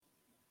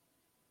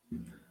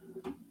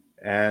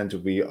And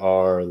we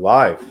are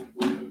live.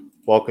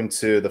 Welcome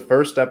to the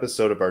first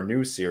episode of our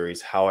new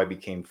series, How I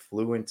Became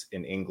Fluent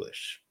in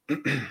English,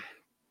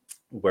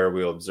 where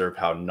we'll observe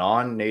how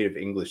non native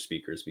English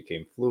speakers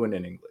became fluent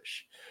in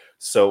English.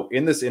 So,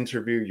 in this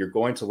interview, you're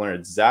going to learn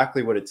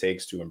exactly what it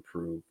takes to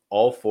improve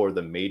all four of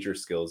the major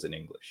skills in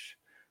English,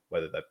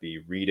 whether that be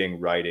reading,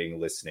 writing,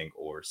 listening,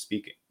 or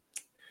speaking.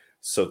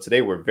 So,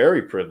 today we're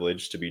very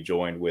privileged to be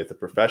joined with a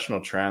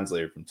professional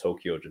translator from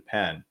Tokyo,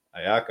 Japan,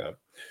 Ayaka,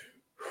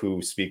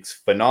 who speaks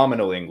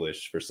phenomenal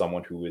English for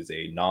someone who is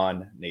a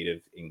non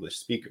native English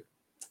speaker.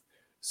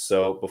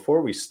 So,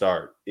 before we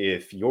start,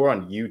 if you're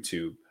on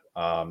YouTube,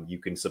 you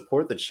can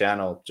support the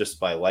channel just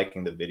by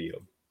liking the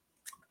video,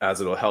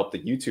 as it'll help the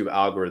YouTube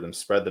algorithm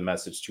spread the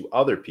message to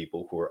other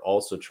people who are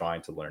also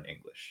trying to learn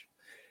English.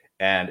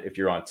 And if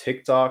you're on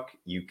TikTok,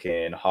 you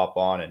can hop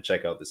on and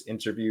check out this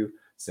interview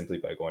simply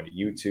by going to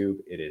YouTube.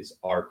 It is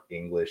Arc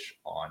English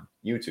on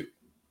YouTube,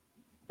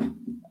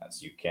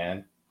 as you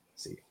can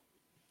see.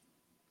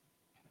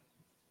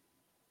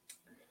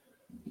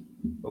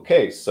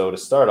 Okay, so to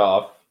start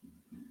off,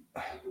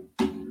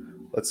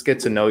 let's get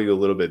to know you a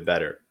little bit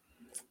better.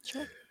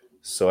 Sure.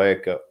 So,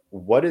 Ayaka,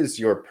 what is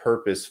your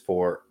purpose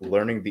for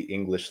learning the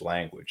English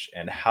language,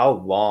 and how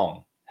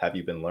long have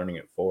you been learning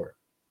it for?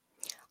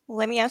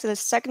 Let me answer the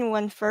second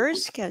one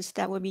first, because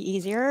that would be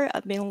easier.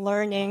 I've been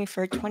learning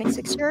for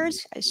 26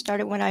 years. I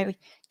started when I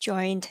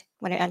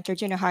entered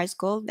junior high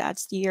school.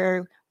 That's the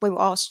year we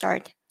all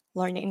start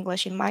learning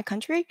English in my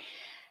country.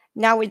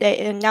 Now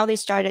they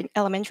started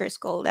elementary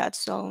school.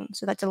 That's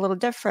that's a little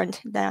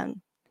different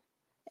than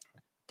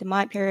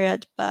my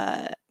period.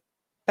 But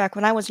back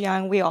when I was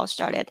young, we all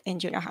started in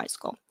junior high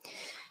school.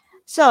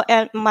 So,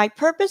 and my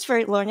purpose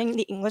for learning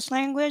the English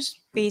language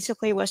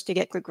basically was to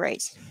get good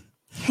grades,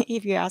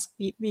 if you ask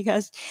me,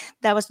 because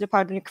that was the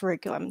part of the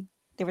curriculum.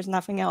 There was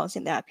nothing else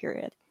in that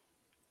period.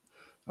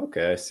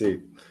 Okay, I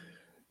see.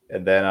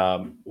 And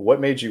then,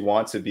 what made you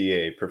want to be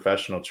a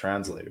professional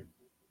translator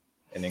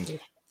in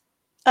English?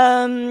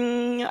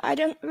 I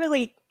don't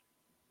really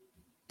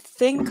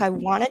think I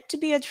wanted to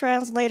be a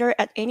translator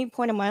at any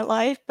point in my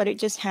life, but it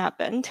just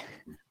happened.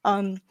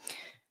 Um,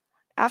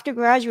 After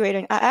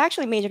graduating, I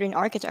actually majored in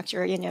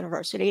architecture in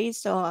university,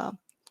 so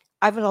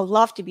I would have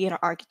loved to be an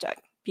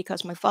architect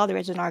because my father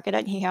is an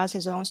architect. He has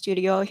his own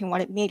studio. He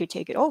wanted me to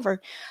take it over,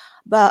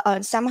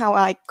 but somehow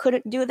I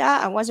couldn't do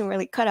that. I wasn't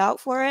really cut out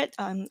for it.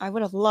 I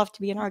would have loved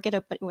to be an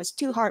architect, but it was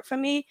too hard for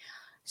me.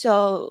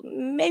 So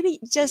maybe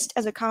just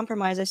as a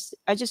compromise,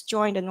 I just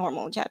joined a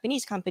normal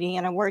Japanese company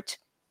and I worked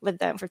with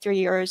them for 3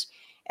 years.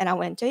 And I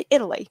went to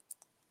Italy.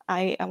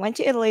 I went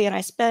to Italy and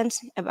I spent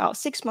about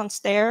 6 months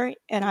there,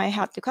 and I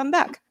had to come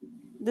back.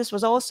 This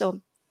was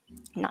also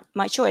not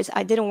my choice.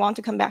 I didn't want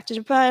to come back to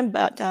Japan,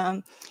 but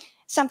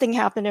something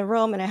happened in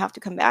Rome, and I have to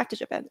come back to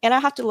Japan, and I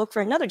have to look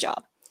for another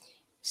job.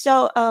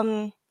 So,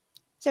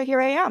 so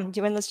here I am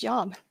doing this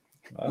job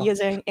Wow,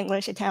 using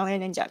English,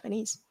 Italian, and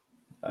Japanese.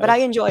 But I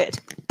nice. enjoy it.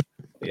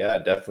 Yeah,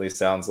 it definitely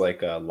sounds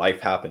like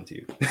life happened to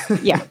you,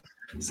 Yeah,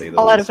 to say the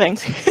a lot of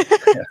least. things.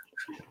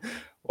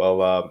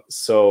 Well,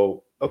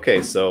 so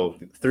okay, so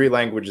three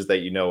languages that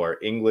you know are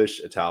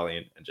English,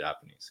 Italian, and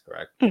Japanese,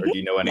 correct? Or Mhm. do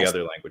you know any Yes,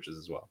 other languages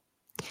as well?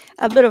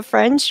 a bit of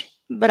French,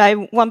 but I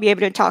won't be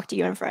able to talk to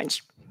you in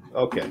French.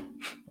 Okay,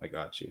 I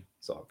got you.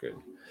 It's all good.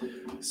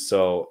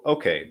 So,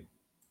 okay,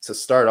 to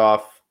start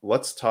off,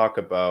 let's talk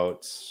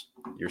about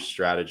your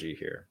strategy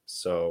here.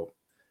 So,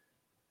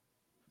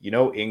 you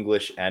know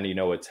English and you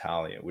know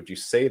Italian. Would you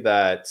say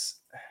that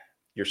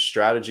your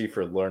strategy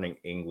for learning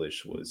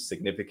English was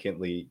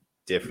significantly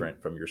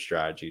different from your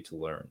strategy to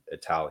learn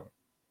Italian?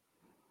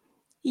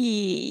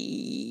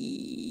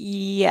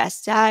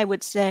 Yes, I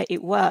would say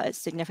it was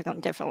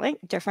significantly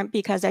different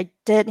because I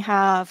did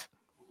have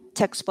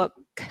textbook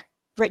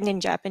written in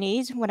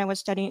Japanese when I was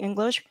studying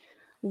English,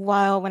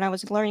 while when I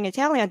was learning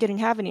Italian, I didn't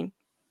have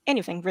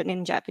anything written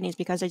in Japanese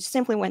because I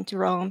simply went to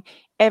Rome.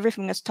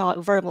 Everything was taught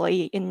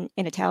verbally in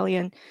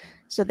Italian,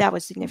 so that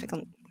was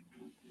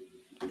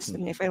Hmm,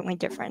 significantly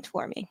different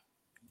for me.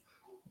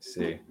 I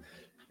see.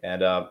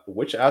 And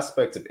which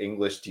aspect of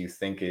English do you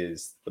think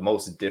is the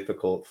most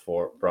difficult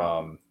for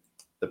from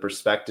the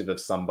perspective of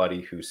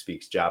somebody who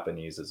speaks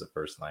Japanese as a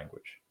first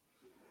language?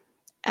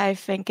 I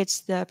think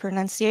it's the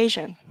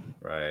pronunciation.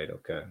 Right.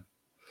 Okay.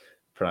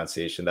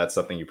 Pronunciation, that's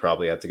something you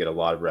probably have to get a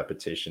lot of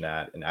repetition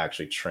at and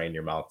actually train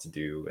your mouth to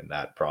do. And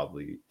that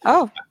probably,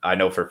 Oh, I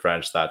know for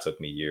French, that took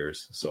me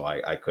years. So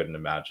I couldn't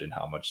imagine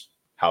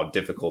how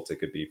difficult it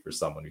could be for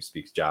someone who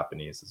speaks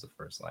Japanese as a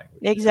first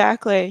language.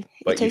 exactly.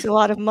 It But takes a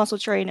lot of muscle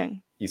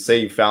training. you say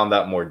you found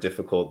that more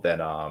difficult than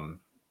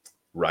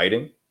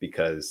writing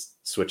because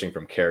switching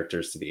from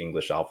characters to the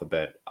English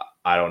alphabet,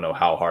 I don't know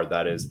how hard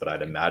that is, but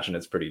I'd imagine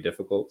it's pretty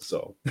difficult.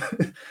 So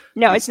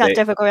No, you it's not say,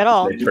 difficult at you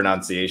all. say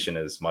pronunciation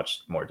is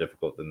much more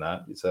difficult than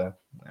that, you say?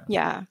 Yeah.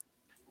 Yeah,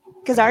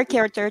 because our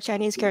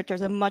Chinese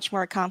characters, are much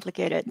more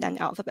complicated than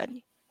alphabet.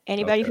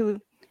 Anybody Okay.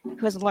 who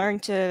has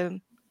learned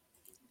to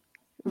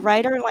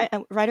write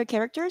our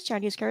characters,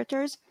 Chinese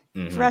characters,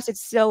 for Hmm. us,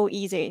 it's so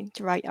easy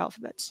to write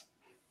alphabets.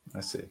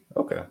 I see.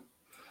 Okay.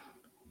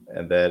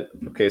 And then,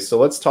 okay, so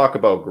let's talk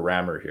about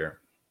grammar here.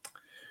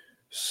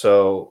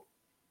 So,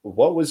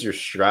 what was your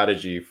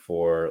strategy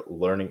for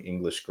learning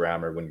English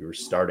grammar when you were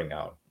starting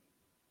out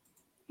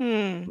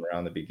Hmm.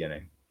 around the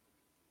beginning?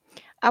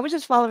 I was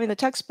just following the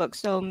textbook,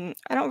 so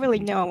I don't really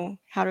know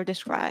how to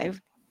describe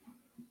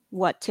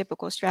what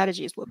typical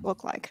strategies would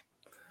look like.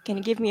 Can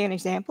you give me an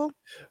example?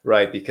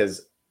 Right,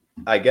 because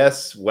I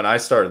guess when I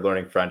started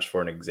learning French,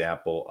 for an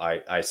example,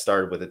 I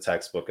started with a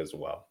textbook as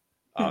well.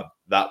 Hmm.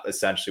 That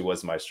essentially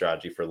was my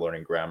strategy for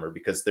learning grammar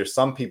because there's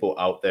some people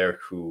out there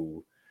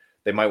who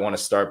they might want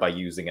to start by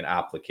using an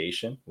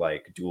application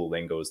like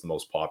Duolingo is the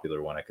most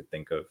popular one I could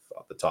think of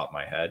off the top of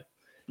my head.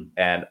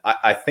 And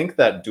I think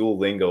that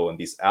Duolingo and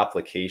these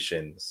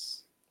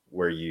applications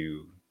where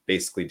you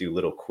basically do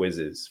little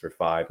quizzes for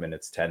 5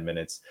 minutes, 10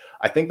 minutes,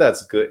 I think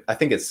that's good. I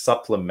think it's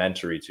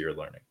supplementary to your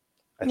learning.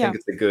 I Yeah. think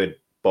it's a good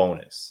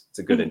bonus, it's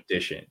a good Mhm.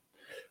 addition.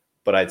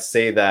 But I'd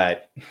say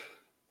that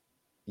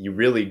you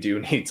really do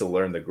need to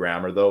learn the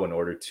grammar, though, in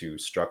order to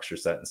structure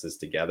sentences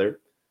together.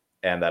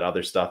 And that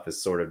other stuff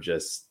is sort of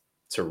just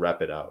to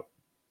rep it out,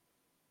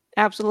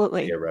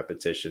 Absolutely. get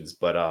repetitions.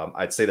 But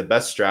I'd say the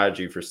best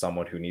strategy for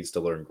someone who needs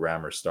to learn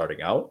grammar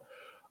starting out,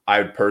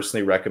 I would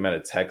personally recommend a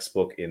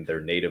textbook in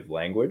their native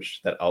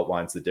language that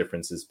outlines the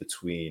differences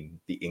between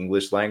the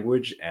English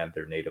language and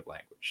their native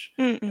language.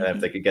 And if Mm-hmm.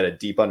 they could get a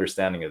deep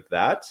understanding of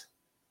that,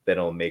 then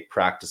it'll make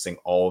practicing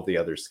all of the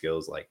other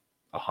skills like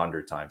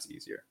 100 times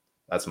easier.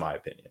 That's my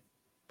opinion.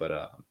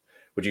 But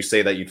would you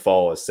say that you'd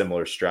follow a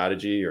similar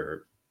strategy,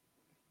 or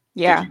did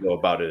Yeah, you go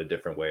about it a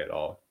different way at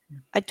all?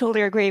 I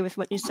totally agree with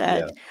what you Yeah.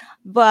 said.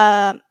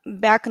 But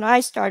back when I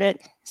started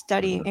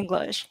studying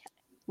English,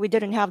 we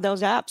didn't have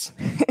those apps.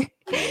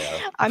 Yeah.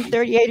 I'm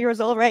 38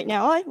 years old right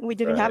now. We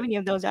didn't have Right. any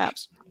of those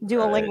apps. Right.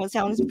 Duolingo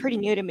sounds pretty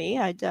new to me.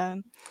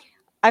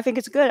 I think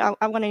it's good.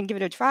 I want to give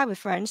it a try with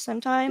French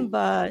sometime.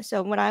 But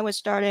so when I was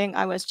starting,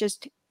 I was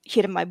just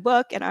hitting my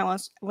book, and I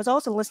was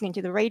also listening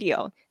to the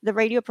radio. The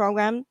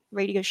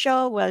radio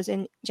show was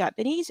in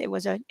Japanese. It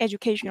was an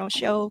educational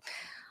show.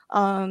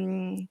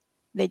 Um,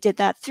 they did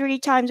that 3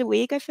 times a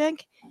week, I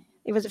think.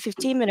 It was a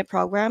 15-minute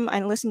program.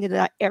 I listened to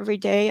that every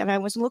day, and I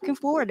was looking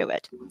forward to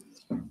it.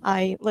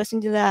 I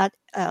listened to that,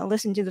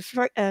 listened to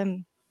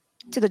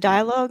the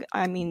dialogue.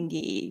 I mean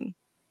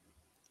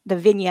the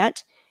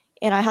vignette,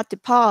 and I had to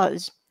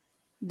pause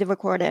the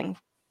recording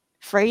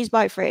phrase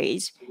by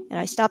phrase, and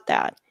I stopped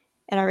that,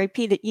 and I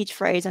repeated each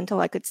phrase until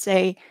I could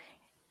say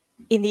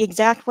in the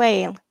exact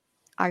way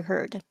I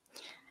heard.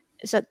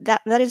 So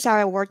that is how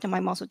I worked on my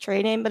muscle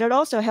training, but it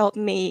also helped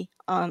me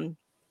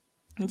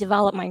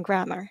develop my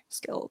grammar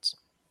skills.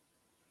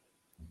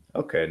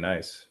 Okay,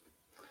 nice.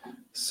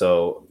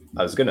 So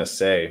I was gonna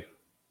say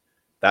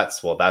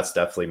that's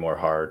definitely more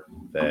hard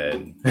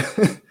than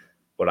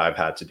what I've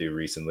had to do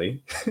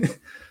recently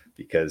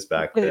because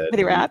back then With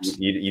your apps.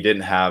 you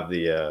didn't have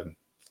the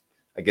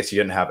I guess you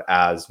didn't have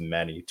as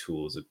many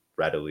tools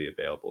readily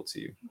available to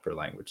you for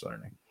language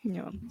learning. You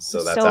know,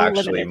 So that's so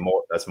actually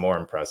limited. more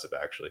impressive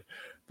actually.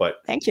 But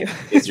Thank you.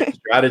 is your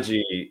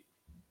strategy,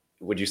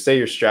 would you say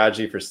your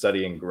strategy for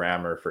studying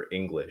grammar for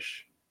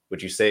English,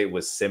 would you say it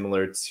was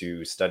similar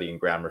to studying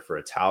grammar for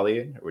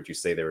Italian, or would you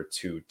say there were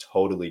two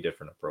totally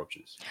different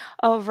approaches?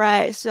 All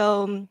right,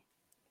 so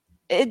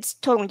it's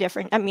totally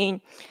different. I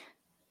mean,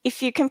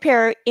 if you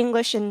compare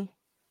English and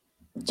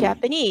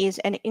Japanese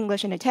and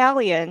English and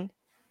Italian,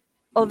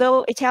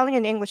 although Italian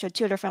and English are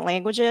two different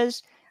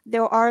languages,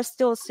 there are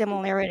still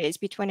similarities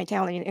between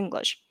Italian and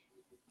English.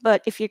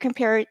 But if you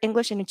compare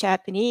English and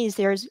Japanese,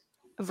 there's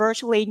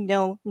virtually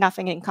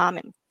nothing in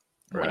common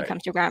when it Right.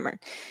 comes to grammar.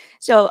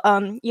 So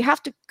you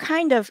have to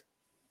kind of.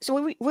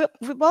 So we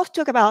both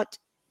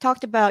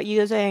talked about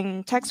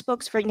using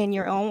textbooks written in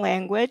your own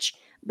language,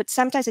 but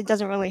sometimes it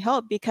doesn't really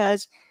help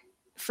because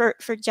for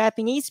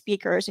Japanese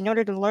speakers, in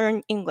order to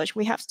learn English,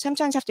 we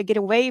sometimes have to get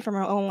away from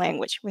our own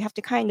language. We have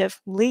to kind of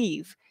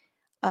leave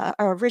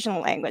our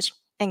original language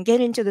and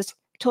get into this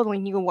totally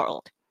new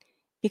world.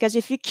 Because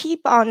if you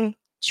keep on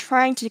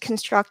trying to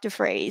construct a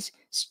phrase,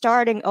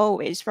 starting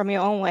always from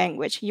your own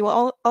language, you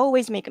will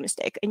always make a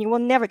mistake and you will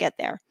never get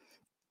there.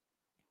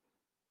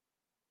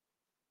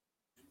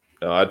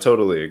 No, I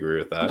totally agree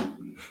with that.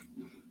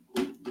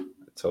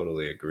 I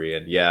totally agree.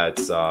 And yeah,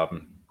 it's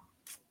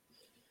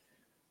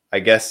I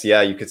guess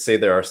yeah, you could say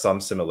there are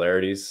some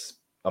similarities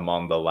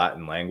among the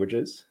Latin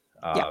languages.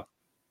 Yeah.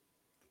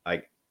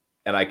 I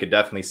and I could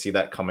definitely see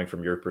that coming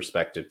from your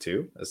perspective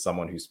too, as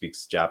someone who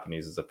speaks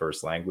Japanese as a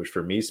first language.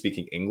 For me,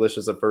 speaking English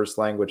as a first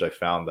language, I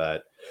found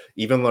that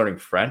even learning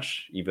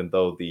French, even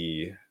though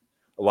the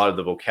a lot of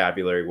the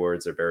vocabulary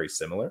words are very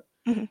similar,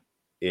 Mhm.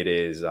 it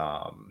is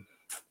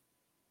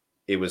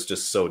it was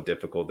just so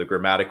difficult. The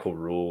grammatical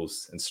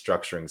rules and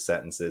structuring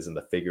sentences and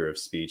the figure of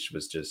speech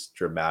was just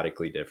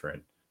dramatically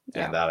different.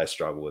 Yeah. And that I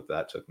struggled with.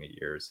 That took me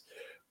years.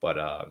 But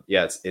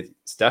yeah,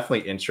 it's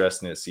definitely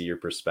interesting to see your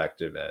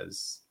perspective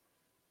as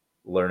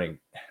learning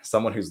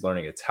someone who's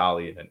learning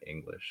Italian and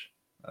English.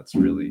 That's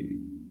really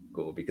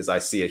cool because I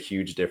see a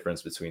huge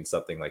difference between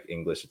something like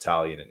English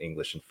Italian and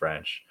English and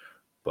French.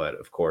 But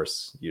of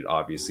course, you'd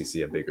obviously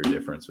see a bigger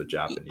difference with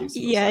Japanese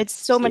in those Yeah, it's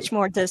so languages much too,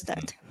 more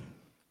distant.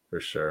 for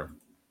sure.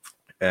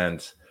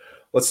 And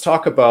let's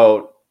talk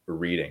about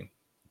reading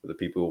for the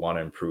people who want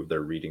to improve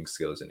their reading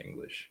skills in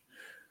English.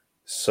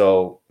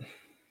 So,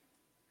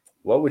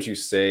 what would you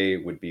say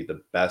would be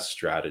the best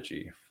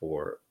strategy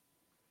for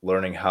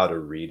learning how to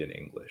read in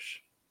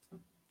English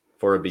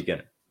for a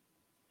beginner?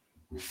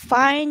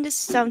 Find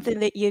something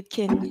that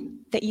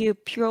you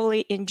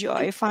purely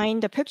enjoy.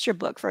 Find a picture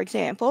book, for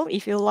example.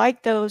 If you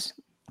like those,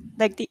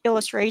 like the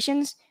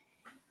illustrations,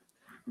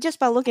 just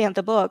by looking at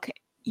the book,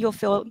 you'll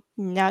feel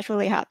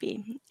naturally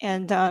happy.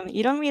 And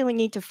you don't really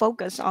need to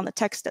focus on the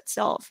text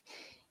itself.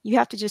 You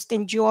have to just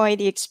enjoy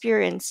the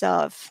experience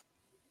of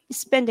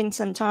spending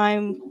some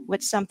time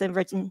with something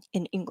written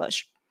in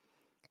English.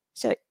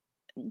 So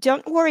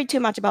don't worry too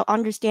much about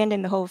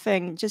understanding the whole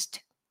thing.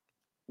 Just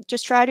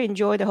try to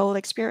enjoy the whole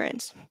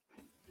experience.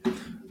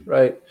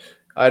 Right.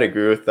 I'd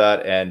agree with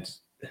that. And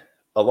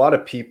a lot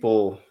of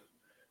people,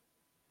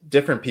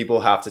 different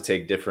people have to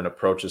take different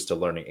approaches to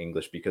learning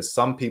English because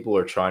some people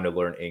are trying to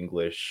learn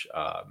English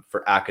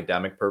for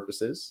academic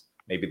purposes.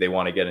 Maybe they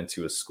want to get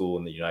into a school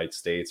in the United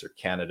States or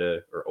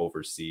Canada or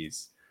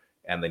overseas,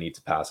 and they need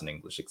to pass an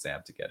English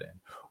exam to get in.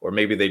 Or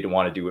maybe they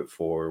want to do it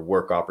for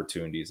work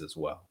opportunities as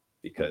well,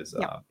 because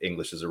Yeah.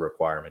 English is a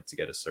requirement to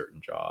get a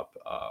certain job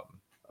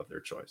of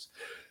their choice.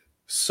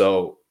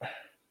 So,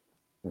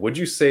 would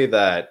you say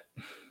that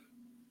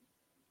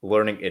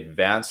learning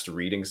advanced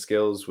reading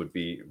skills would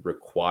be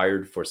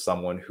required for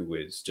someone who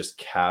is just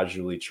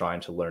casually trying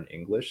to learn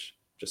English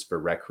just for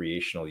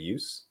recreational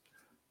use?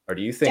 Or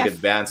do you think Def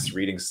advanced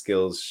reading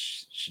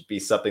skills should be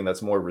something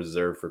that's more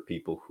reserved for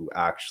people who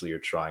actually are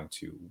trying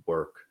to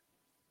work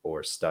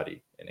or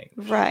study in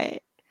English?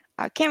 Right.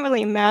 I can't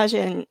really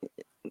imagine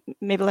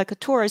maybe like a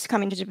tourist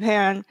coming to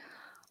Japan,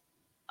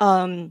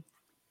 um,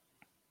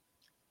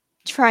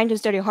 trying to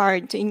study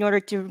hard in order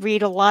to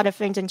read a lot of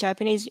things in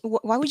Japanese.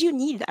 Why would you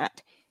need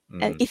that?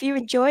 And Mm, if you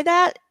enjoy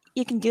that,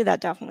 you can do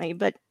that definitely,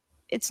 but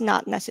it's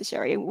not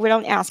necessary. We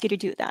don't ask you to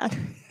do that.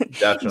 Just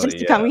definitely,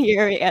 to yeah, come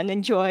here and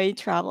enjoy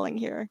traveling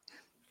here.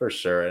 for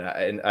sure.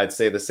 And I'd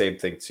say the same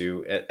thing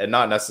too. And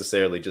not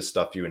necessarily just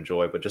stuff you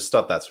enjoy, but just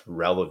stuff that's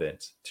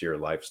relevant to your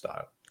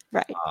lifestyle.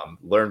 Right.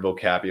 Learn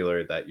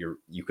vocabulary that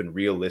you can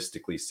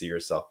realistically see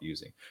yourself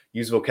using.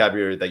 Use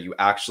vocabulary that you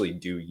actually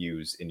do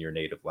use in your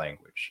native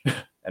language,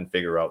 and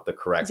figure out the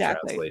correct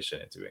Exactly.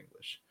 translation into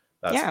English.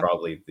 That's Yeah,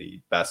 probably the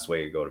best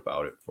way to go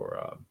about it for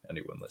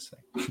anyone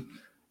listening, in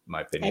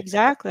my opinion.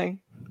 exactly.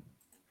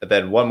 And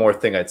then one more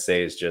thing I'd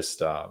say is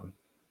just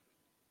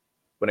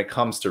when it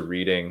comes to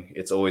reading,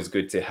 it's always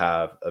good to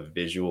have a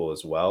visual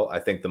as well. I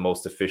think the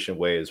most efficient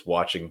way is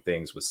watching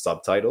things with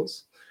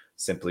subtitles,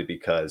 simply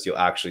because you'll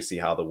actually see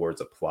how the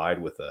words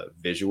applied with a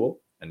visual,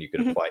 and you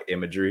can Mhm. apply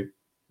imagery,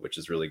 which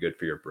is really good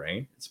for your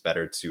brain. It's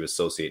better to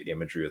associate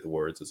imagery with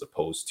words as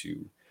opposed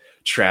to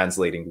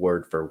translating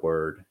word for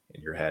word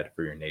in your head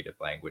for your native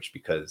language,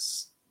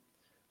 because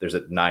there's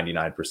a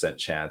 99%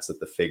 chance that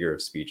the figure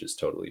of speech is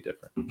totally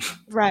different in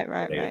Right, your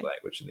right, native right.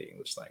 language and the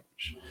English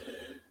language.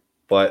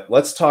 But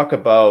let's talk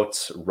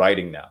about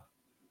writing now.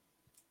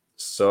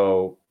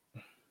 So,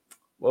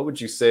 what would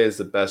you say is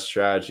the best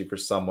strategy for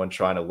someone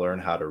trying to learn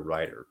how to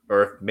write,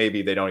 or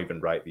maybe they don't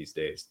even write these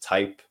days,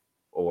 type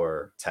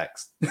or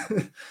text?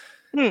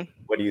 Hmm.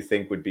 What do you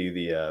think would be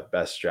the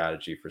best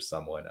strategy for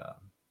someone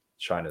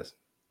trying to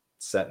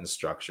set in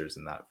structures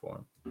in that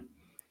form?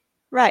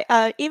 Right.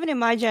 Even in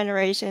my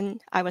generation,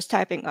 I was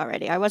typing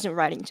already. I wasn't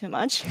writing too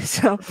much.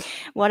 So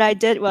what I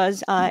did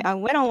was I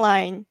went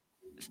online,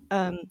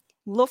 um,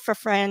 looked for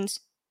friends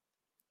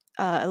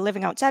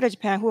living outside of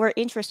Japan who were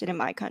interested in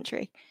my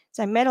country.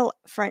 So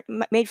I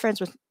made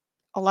friends with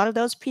a lot of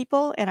those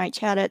people, and I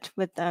chatted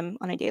with them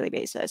on a daily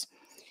basis.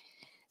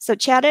 So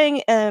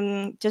chatting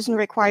doesn't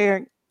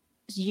require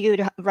you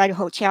to write a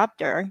whole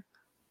chapter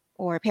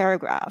or a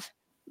paragraph,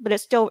 but it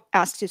still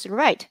asks you to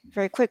write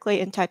very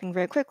quickly and typing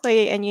very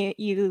quickly, and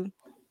you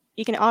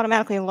can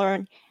automatically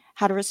learn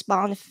how to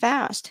respond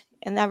fast,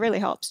 and that really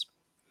helps.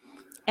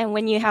 And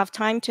when you have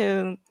time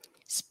to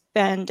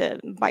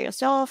spend by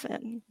yourself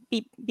and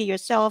be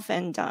yourself,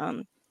 and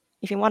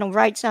if you want to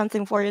write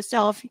something for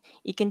yourself,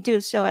 you can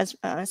do so as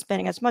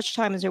spending as much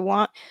time as you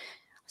want.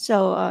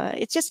 So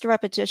it's just a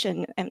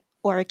repetition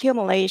or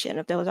accumulation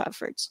of those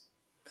efforts.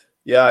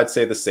 Yeah, I'd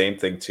say the same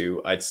thing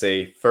too. I'd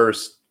say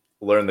first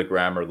learn the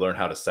grammar, learn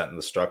how to sentence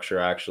the structure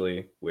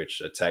actually,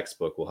 which a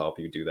textbook will help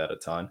you do that a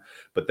ton.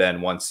 But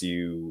then once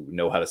you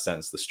know how to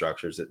sentence the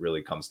structures, it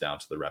really comes down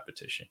to the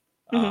repetition.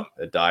 Hmm.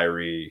 A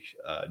diary,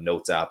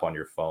 notes app on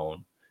your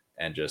phone,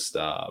 and just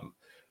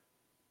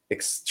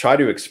try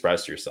to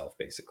express yourself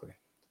basically.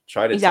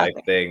 Try to type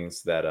Exactly.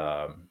 things that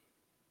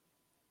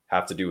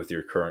have to do with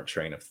your current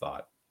train of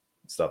thought,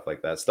 stuff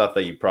like that, stuff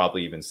that you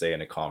probably even say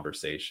in a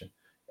conversation.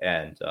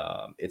 And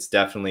it's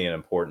definitely an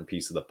important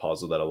piece of the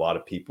puzzle that a lot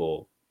of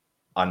people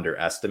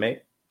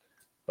underestimate.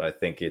 But I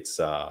think it's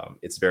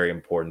very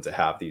important to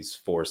have these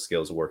four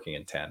skills working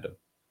in tandem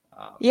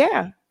um,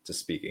 Yeah, to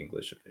speak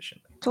English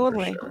efficiently, for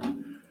totally. sure,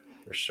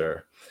 for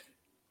sure.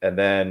 And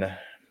then,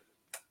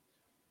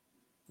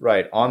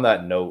 right, on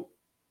that note,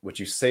 would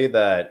you say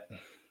that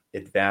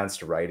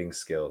advanced writing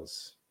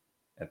skills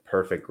and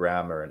perfect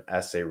grammar and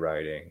essay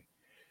writing,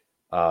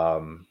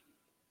 um,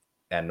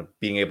 and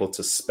being able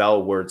to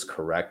spell words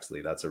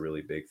correctly, that's a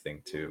really big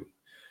thing too.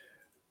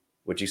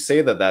 Would you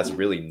say that that's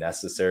really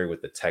necessary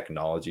with the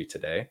technology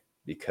today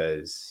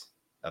because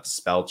of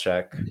spell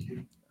check?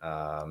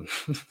 Um,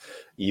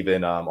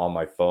 even on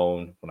my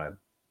phone, when I'm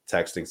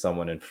texting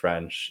someone in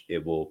French,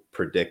 it will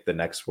predict the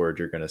next word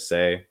you're going to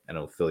say and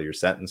it'll fill your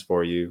sentence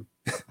for you.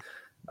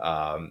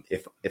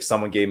 If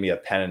someone gave me a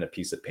pen and a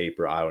piece of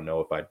paper, I don't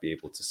know if I'd be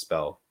able to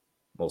spell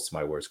most of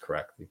my words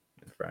correctly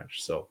in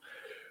French. So,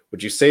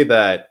 would you say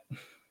that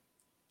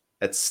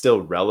it's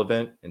still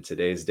relevant in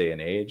today's day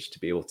and age to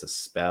be able to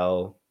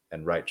spell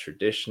and write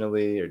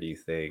traditionally, or do you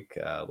think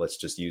let's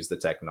just use the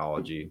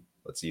technology,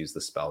 let's use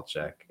the spell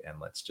check, and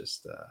let's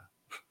just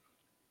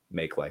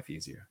make life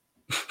easier?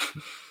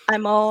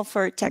 I'm all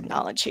for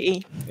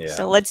technology, Yeah,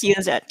 so let's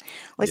use it.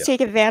 Let's yeah.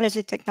 take advantage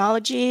of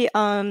technology.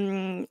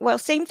 Well,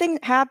 same thing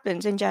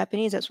happens in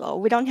Japanese as well.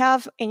 We don't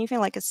have anything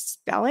like a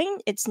spelling.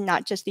 It's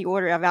not just the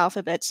order of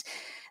alphabets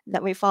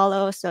that we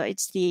follow. So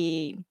it's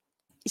the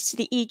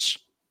each.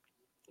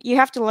 You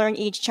have to learn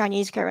each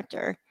Chinese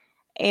character,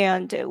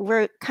 and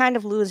we're kind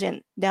of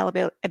losing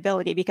that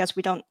ability because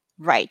we don't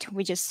write.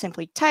 We just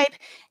simply type.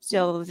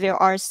 So there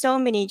are so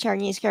many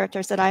Chinese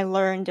characters that I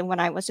learned when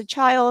I was a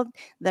child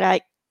that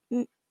I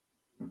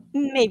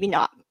maybe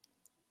not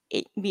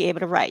be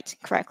able to write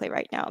correctly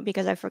right now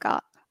because I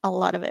forgot a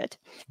lot of it,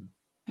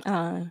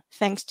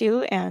 thanks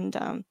to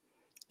and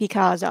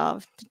because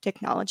of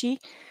technology.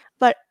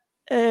 But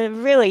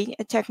really,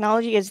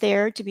 technology is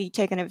there to be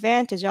taken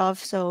advantage of.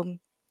 So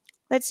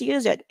let's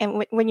use it.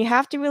 And when you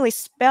have to really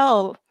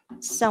spell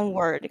some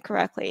word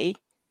correctly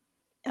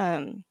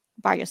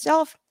by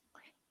yourself,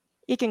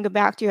 you can go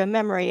back to your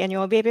memory and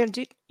you'll be able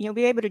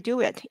to do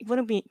it. It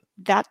wouldn't be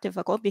that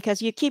difficult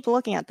because you keep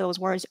looking at those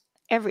words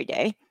every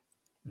day.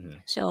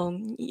 Mhm. So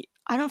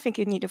I don't think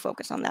you need to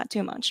focus on that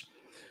too much.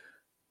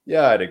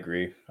 Yeah, I'd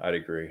agree. I'd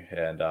agree.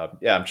 And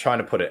yeah, I'm trying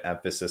to put an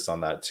emphasis on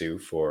that too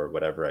for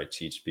whatever I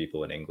teach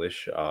people in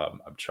English.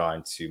 I'm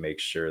trying to make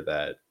sure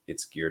that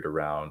it's geared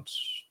around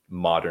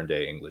modern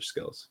day English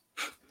skills.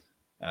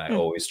 And I Mm,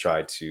 always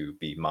try to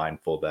be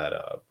mindful that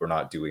we're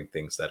not doing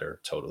things that are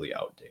totally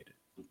outdated.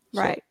 So,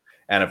 right.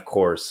 and of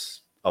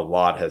course, a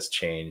lot has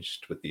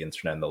changed with the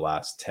internet in the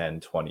last 10,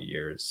 20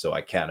 years. So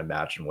I can't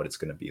imagine what it's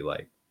going to be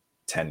like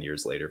 10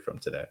 years later from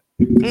today.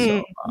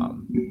 So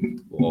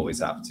Mm, we'll always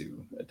have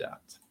to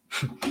adapt.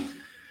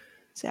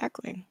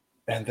 exactly.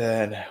 And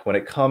then when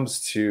it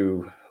comes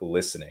to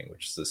listening,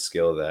 which is a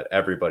skill that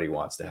everybody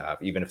wants to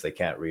have, even if they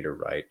can't read or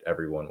write,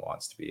 everyone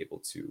wants to be able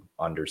to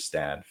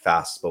understand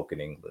fast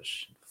spoken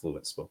English,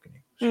 fluent spoken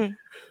English. Mm.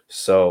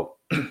 So,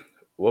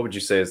 what would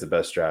you say is the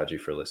best strategy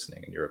for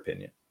listening, in your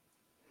opinion?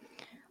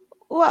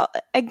 Well,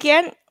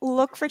 again,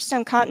 look for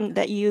some content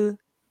that you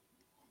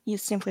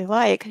simply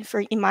like.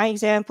 For in my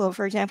example,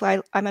 for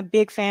example, I'm a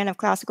big fan of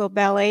classical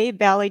ballet.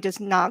 Ballet does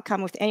not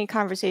come with any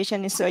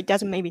conversation, so it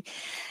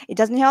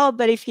doesn't help.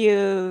 But if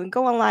you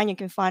go online, you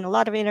can find a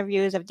lot of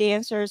interviews of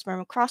dancers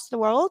from across the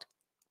world.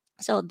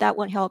 So that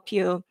will help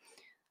you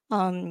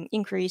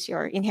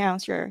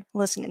enhance your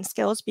listening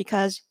skills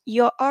because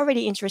you're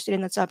already interested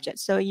in the subject.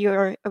 So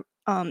you're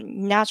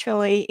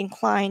naturally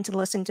inclined to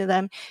listen to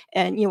them,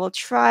 and you will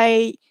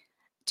try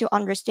to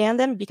understand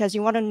them because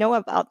you want to know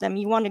about them.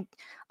 You want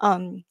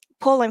to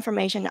pull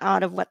information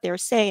out of what they're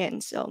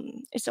saying. So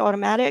it's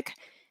automatic,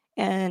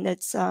 and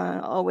it's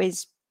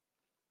always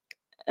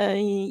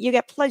you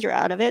get pleasure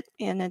out of it,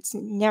 and it's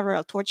never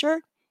a torture.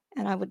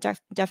 And I would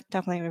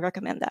definitely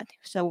recommend that.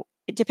 So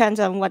it depends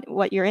on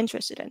what you're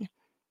interested in.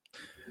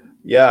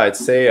 Yeah, I'd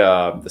say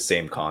the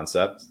same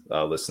concept.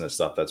 Listen to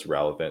stuff that's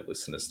relevant,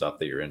 listen to stuff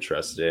that you're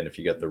interested in. If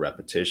you get the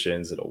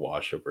repetitions, it'll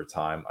wash over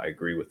time. I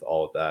agree with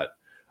all of that.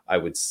 I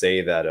would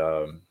say that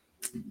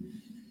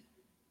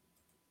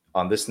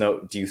on this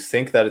note, do you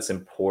think that it's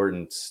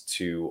important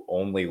to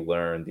only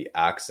learn the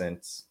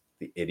accents,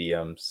 the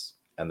idioms,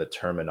 and the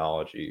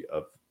terminology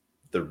of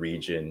the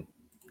region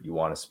you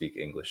want to speak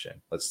English in?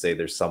 Let's say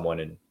there's someone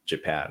in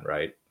Japan,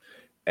 right?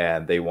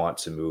 And they want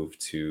to move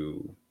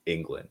to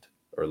England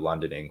or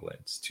London,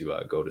 England to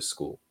go to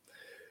school.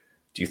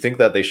 Do you think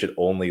that they should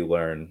only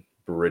learn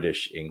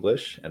British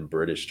English and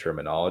British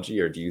terminology,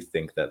 or do you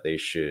think that they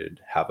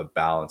should have a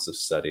balance of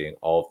studying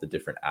all of the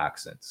different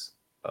accents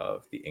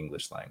of the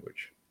English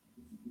language?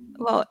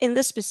 Well, in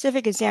this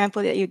specific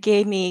example that you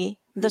gave me,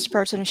 this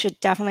person should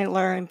definitely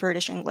learn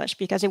British English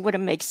because it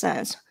wouldn't make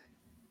sense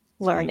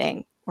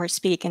learning or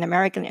speaking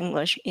American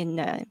English in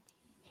the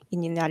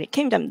United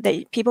Kingdom.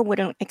 People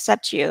wouldn't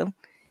accept you.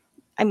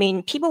 I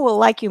mean, people will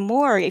like you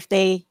more if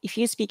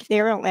you speak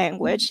their own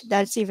language.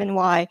 That's even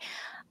why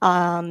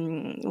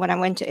when I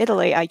went to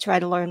Italy, I tried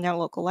to learn their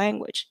local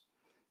language.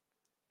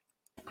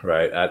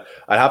 Right. I'd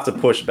have to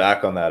push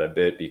back on that a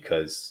bit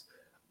because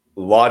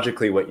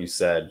logically, what you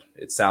said,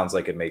 it sounds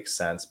like it makes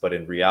sense, but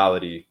in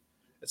reality,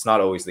 It's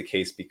not always the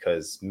case,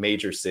 because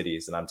major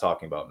cities, and I'm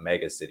talking about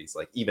mega cities,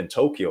 like even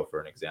Tokyo,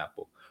 for an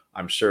example,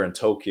 I'm sure in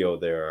Tokyo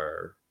there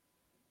are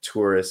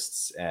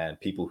tourists and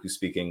people who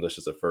speak English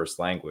as a first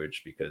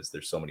language, because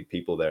there's so many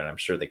people there. And I'm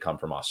sure they come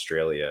from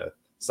Australia.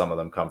 Some of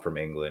them come from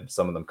England.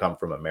 Some of them come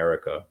from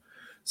America.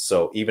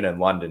 So even in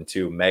London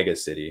too, mega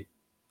city,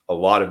 a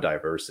lot of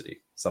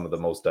diversity, some of the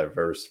most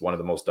diverse, one of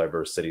the most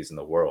diverse cities in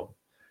the world.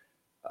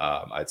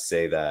 I'd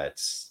say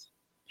that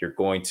you're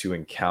going to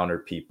encounter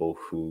people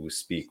who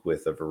speak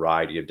with a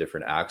variety of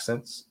different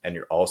accents, and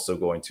you're also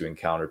going to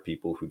encounter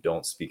people who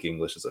don't speak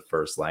English as a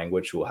first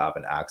language, who will have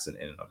an accent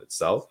in and of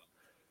itself.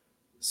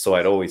 So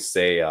I'd always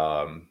say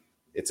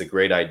it's a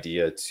great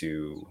idea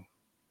to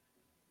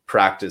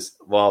practice.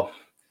 Well,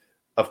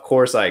 of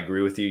course, I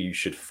agree with you. You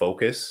should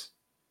focus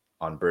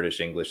on British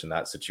English in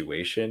that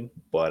situation,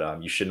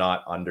 but you should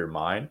not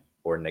undermine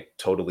or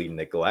totally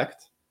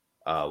neglect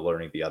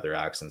learning the other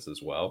accents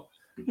as well,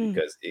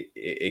 because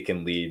it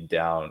can lead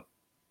down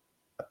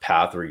a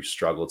path where you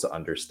struggle to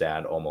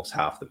understand almost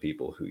half the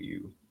people who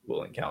you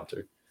will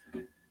encounter.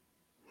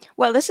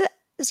 Well, this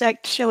is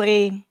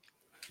actually,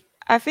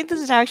 I think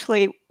this is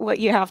actually what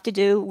you have to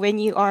do when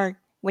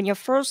your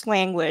first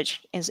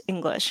language is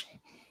English.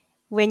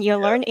 When you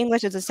learn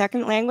English as a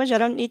second language, I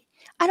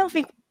don't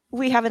think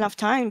we have enough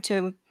time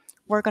to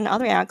work on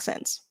other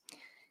accents.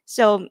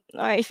 So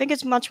I think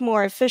it's much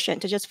more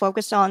efficient to just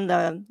focus on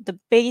the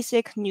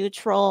basic,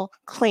 neutral,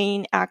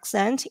 clean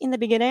accent in the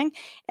beginning,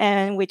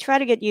 and we try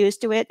to get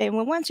used to it.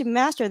 And once you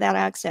master that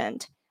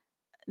accent,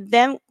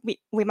 then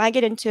we might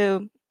get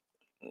into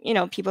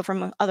people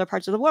from other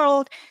parts of the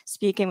world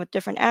speaking with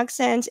different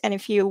accents. And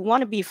if you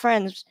want to be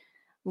friends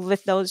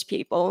with those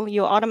people,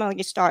 you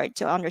automatically start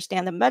to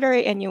understand them better,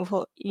 and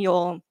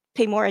you'll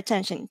pay more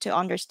attention to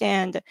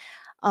understand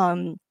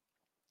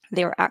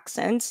their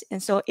accents.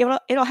 And so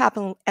it'll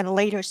happen at a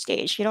later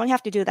stage. You don't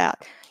have to do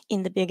that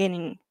in the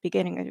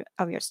beginning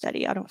of your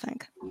study, I don't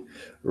think.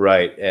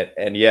 Right.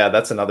 And yeah,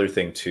 that's another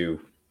thing too.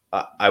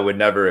 I would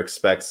never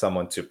expect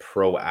someone to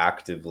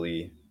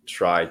proactively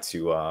try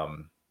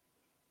to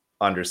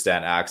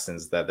understand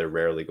accents that they're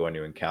rarely going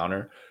to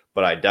encounter.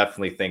 But I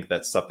definitely think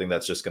that's something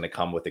that's just going to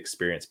come with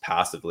experience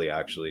passively,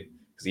 actually.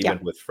 Because even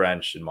with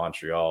French in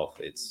Montreal,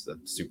 it's a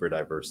super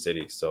diverse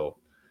city. So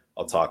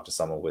I'll talk to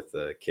someone with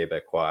a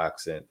Quebecois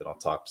accent, then I'll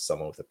talk to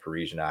someone with a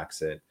Parisian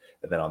accent,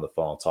 and then on the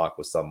phone, I'll talk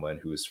with someone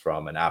who's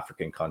from an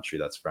African country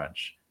that's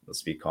French. They'll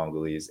speak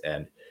Congolese.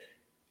 And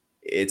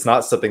it's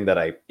not something that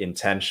I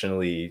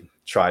intentionally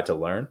try to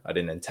learn. I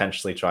didn't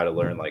intentionally try to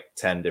learn like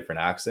 10 different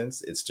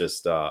accents. It's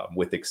just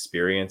with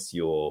experience,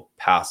 you'll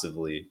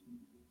passively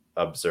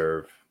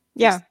observe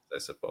these things, I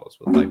suppose,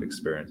 with life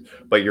experience.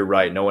 But you're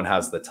right. No one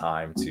has the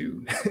time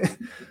to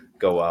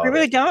go out. We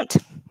really don't.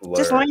 Learn.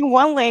 Just learning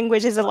one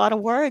language is a lot of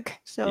work.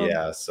 So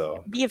yeah,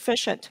 so be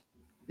efficient.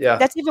 Yeah,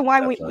 that's even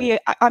why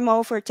I'm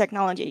all for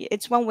technology.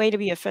 It's one way to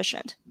be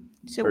efficient.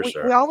 So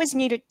we always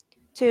need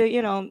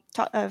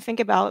to think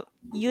about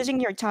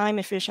using your time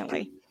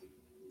efficiently.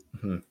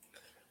 Mm-hmm.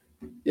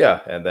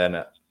 Yeah, and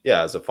then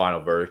as a final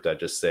verdict, I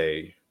just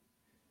say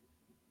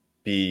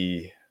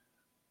be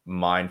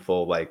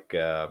mindful. Like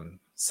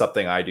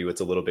something I do,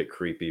 it's a little bit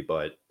creepy,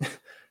 but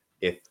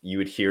if you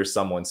would hear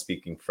someone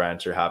speaking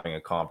French or having a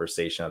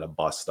conversation at a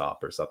bus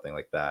stop or something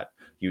like that,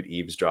 you'd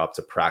eavesdrop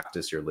to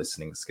practice your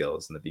listening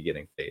skills in the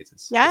beginning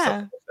phases.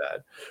 Yeah. Like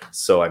that.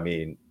 So, I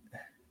mean,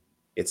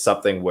 it's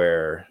something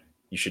where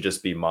you should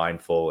just be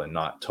mindful and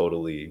not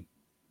totally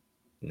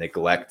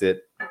neglect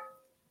it,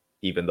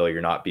 even though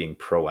you're not being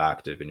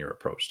proactive in your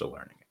approach to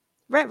learning it.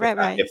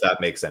 Right. If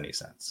that makes any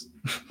sense.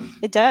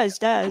 It does.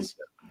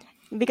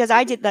 Because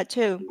I did that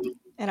too.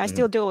 And I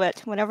still do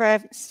it. Whenever I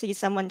see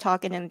someone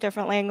talking in a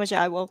different language,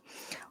 I will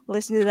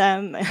listen to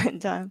them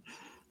and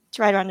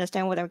try to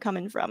understand where they're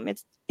coming from.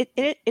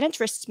 It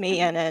interests me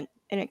and it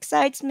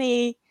excites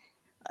me.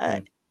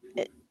 When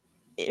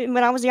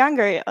I was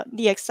younger,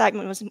 the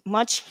excitement was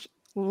much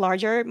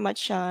larger,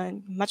 much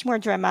more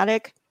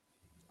dramatic.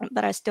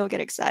 But I still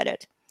get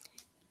excited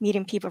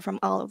meeting people from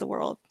all over the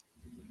world.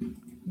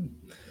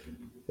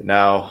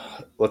 Now,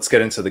 let's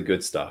get into the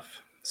good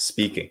stuff.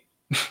 Speaking.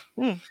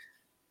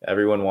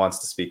 Everyone wants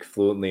to speak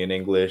fluently in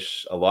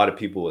English. A lot of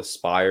people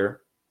aspire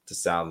to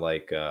sound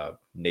like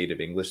native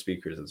English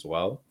speakers as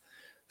well.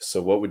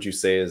 So what would you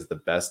say is the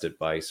best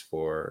advice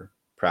for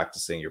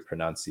practicing your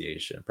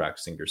pronunciation,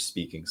 practicing your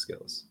speaking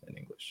skills in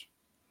English?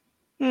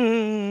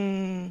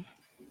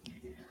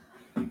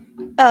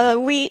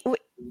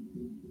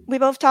 We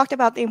both talked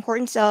about the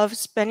importance of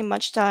spending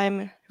much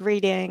time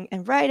reading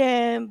and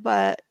writing,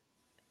 but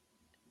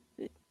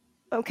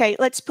okay,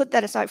 let's put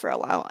that aside for a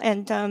while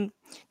and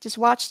just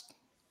watch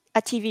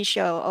a TV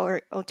show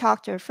or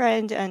talk to a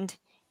friend. And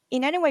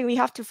in any way, we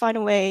have to find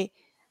a way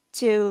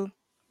to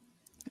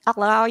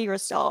allow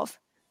yourself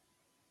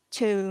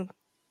to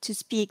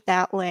speak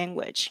that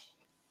language.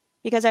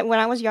 Because when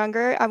I was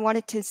younger, I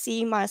wanted to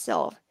see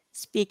myself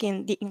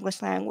speaking the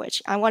English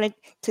language. I wanted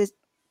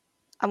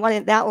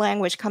that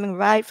language coming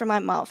right from my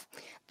mouth.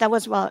 That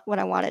was what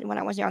I wanted when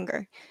I was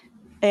younger.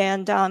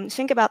 And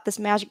think about this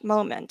magic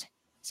moment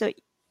So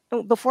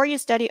before you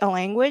study a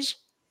language,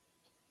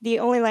 the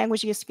only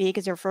language you speak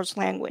is your first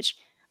language.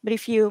 But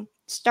if you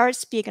start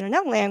speaking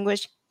another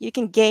language, you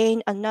can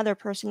gain another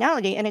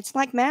personality, and it's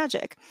like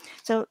magic.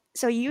 So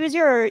use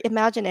your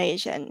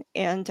imagination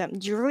and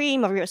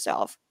dream of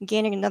yourself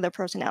gaining another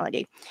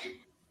personality.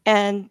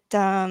 And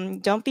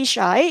don't be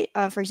shy.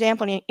 For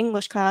example, in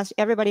English class,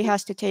 everybody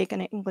has to take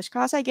an English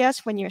class, I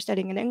guess, when you're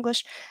studying in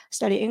English,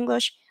 study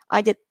English.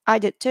 I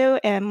did too,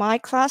 and my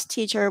class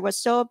teacher was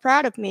so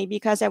proud of me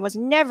because I was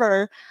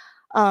never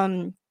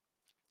um,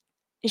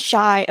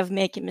 shy of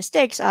making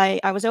mistakes.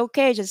 I was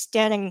okay just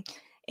standing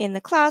in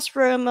the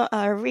classroom,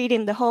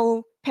 reading the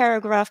whole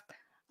paragraph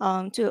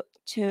to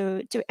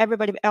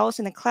everybody else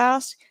in the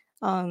class.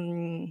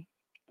 Um,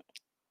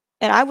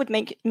 and I would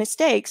make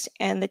mistakes,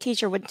 and the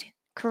teacher would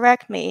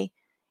correct me,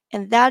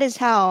 and that is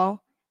how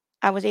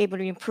I was able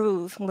to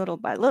improve little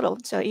by little.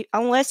 So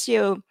unless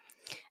you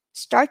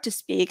start to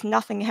speak,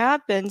 nothing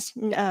happens.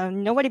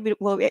 Nobody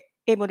will be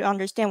able to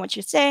understand what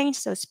you're saying.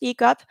 So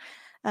speak up.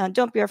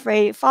 Don't be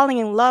afraid. Falling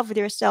in love with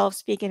yourself,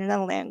 speaking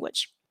another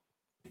language.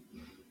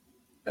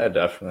 Yeah,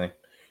 definitely.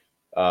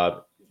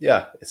 Uh,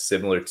 yeah, it's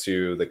similar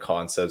to the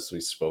concepts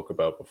we spoke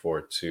about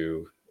before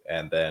too.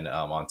 And then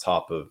on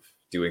top of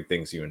doing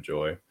things you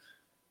enjoy,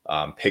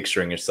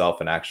 picturing yourself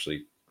and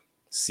actually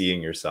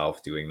seeing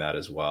yourself doing that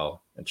as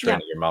well, and Yeah.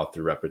 training your mouth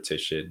through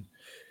repetition.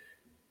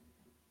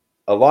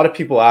 A lot of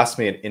people ask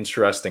me an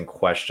interesting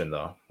question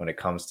though when it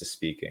comes to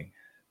speaking.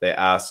 They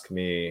ask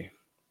me,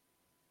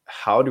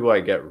 how do I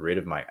get rid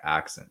of my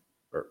accent?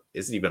 Or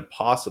is it even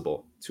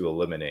possible to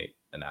eliminate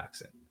an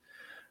accent?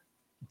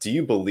 Do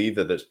you believe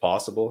that it's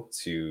possible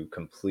to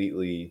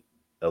completely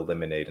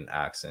eliminate an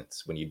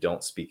accent when you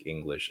don't speak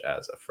English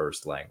as a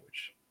first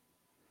language?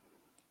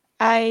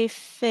 I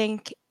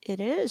think it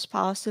is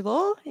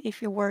possible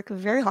if you work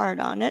very hard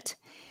on it.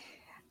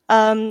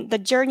 The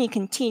journey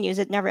continues,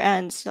 it never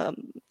ends.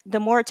 The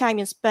more time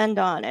you spend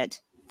on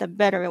it, the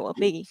better it will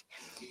be.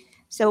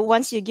 So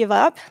once you give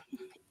up,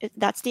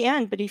 that's the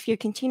end. But if you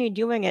continue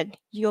doing it,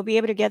 you'll be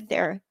able to get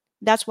there.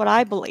 That's what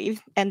I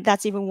believe. And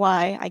that's even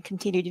why I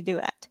continue to do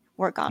it,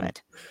 work on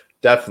it.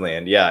 Definitely.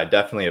 And yeah, I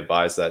definitely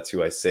advise that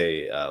too. I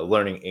say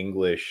learning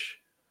English,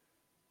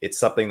 it's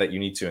something that you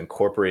need to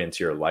incorporate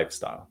into your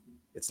lifestyle.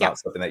 It's Yeah. not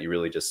something that you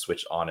really just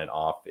switch on and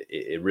off.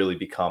 It really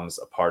becomes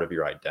a part of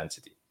your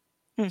identity.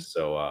 Mm.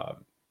 So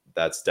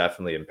that's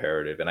definitely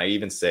imperative. And I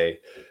even say,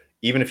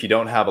 even if you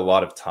don't have a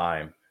lot of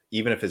time,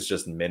 even if it's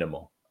just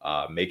minimal,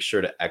 make sure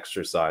to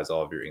exercise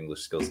all of your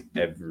English skills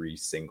every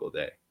single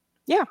day.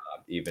 Yeah.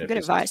 Even if Good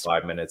it's just advice.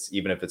 5 minutes,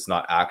 even if it's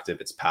not active,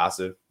 it's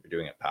passive. You're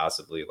doing it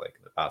passively, like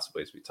the passive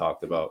ways we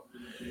talked about.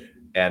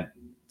 And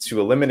to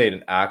eliminate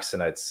an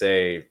accent, I'd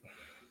say,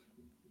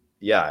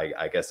 yeah,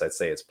 I guess I'd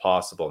say it's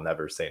possible.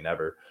 Never say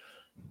never.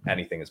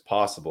 Anything is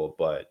possible,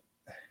 but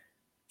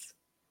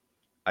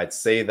I'd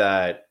say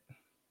that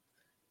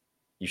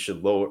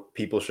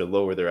people should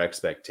lower their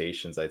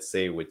expectations. I'd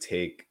say it would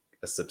take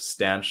a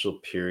substantial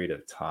period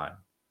of time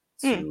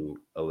Mm.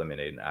 to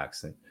eliminate an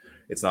accent.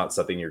 It's not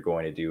something you're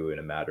going to do in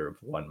a matter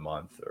of 1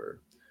 month or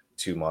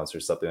 2 months or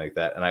something like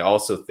that. And I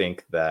also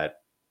think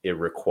that it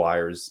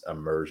requires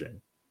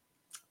immersion.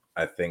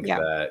 I think Yeah.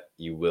 that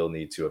you will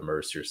need to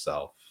immerse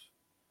yourself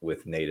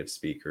with native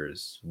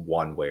speakers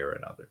one way or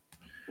another.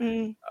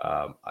 Mm.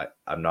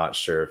 I'm not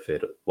sure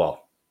if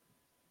well,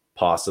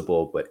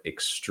 possible, but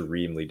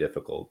extremely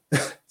difficult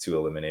to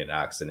eliminate an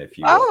accent if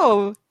you are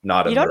Oh,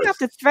 not you don't have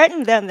immersed. to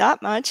threaten them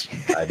that much.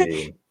 I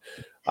mean,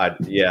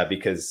 yeah,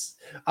 because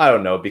I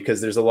don't know,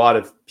 because there's a lot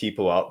of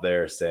people out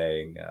there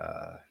saying,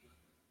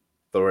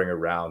 throwing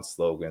around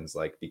slogans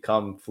like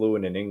become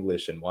fluent in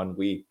English in 1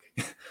 week,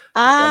 become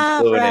Ah,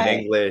 fluent in right.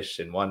 English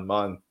in 1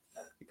 month,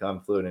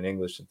 become fluent in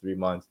English in 3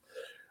 months.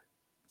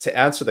 To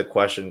answer the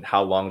question,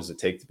 how long does it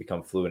take to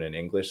become fluent in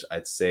English?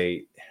 I'd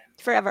say,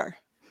 Forever.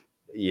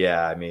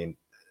 yeah, I mean,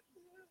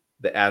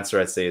 the answer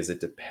I'd say is it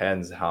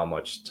depends how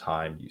much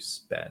time you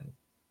spend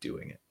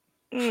doing it.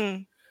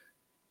 Mm.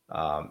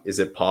 Is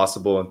it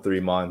possible in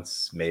 3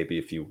 months? Maybe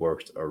if you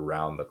worked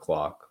around the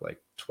clock,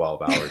 like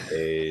 12-hour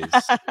days,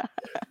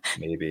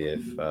 maybe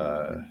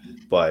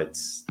but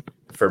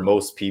for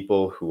most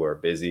people who are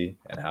busy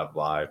and have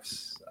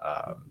lives,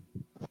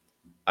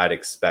 I'd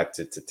expect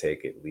it to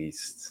take at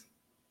least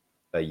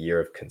a year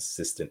of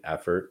consistent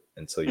effort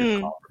until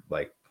you're Mm.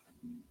 like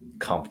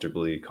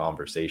comfortably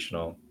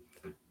conversational,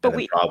 and But then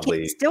we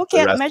probably still the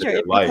can't rest of measure your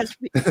it because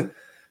life.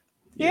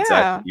 Exactly.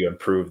 yeah, You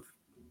improve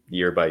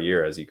year by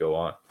year as you go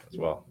on as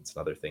well. It's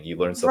another thing. You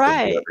learn something new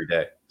right. every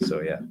day.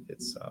 So yeah,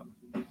 it's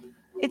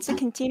It's a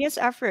continuous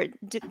effort.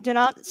 Do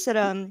not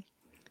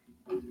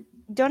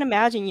don't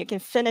imagine you can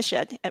finish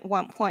it at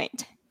one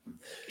point.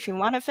 If you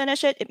want to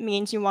finish it, it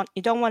means you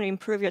don't want to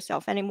improve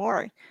yourself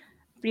anymore.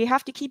 But you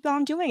have to keep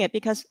on doing it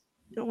because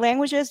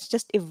languages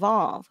just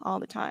evolve all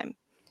the time.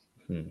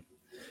 hmm.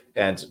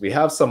 And we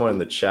have someone in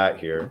the chat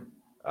here.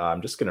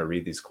 I'm just going to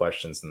read these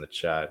questions in the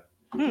chat.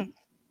 Hmm.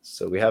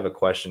 So we have a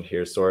question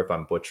here. Sorry if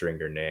I'm butchering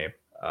your name.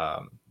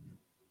 Um,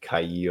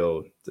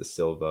 Caio de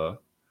Silva.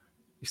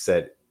 You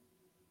said,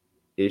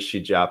 Is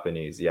she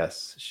Japanese?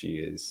 Yes, she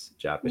is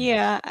Japanese.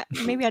 Yeah,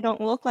 maybe I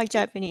don't look like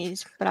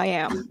Japanese, but I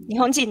am. 日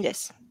本人で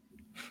す。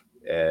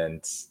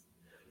 And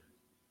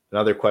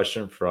another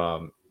question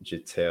from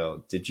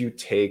Jitel. Did you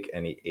take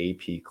any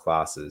AP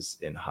classes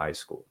in high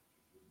school?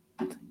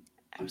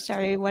 I'm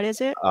sorry, what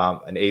is it?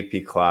 An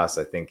AP class,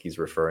 I think he's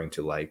referring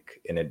to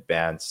like an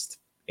advanced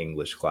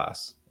English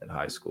class in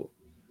high school.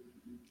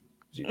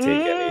 Did you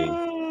take any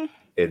Mm,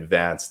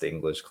 advanced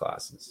English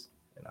classes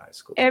in high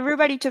school?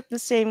 everybody took the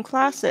same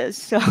classes,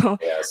 so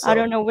Yeah, I so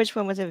don't know which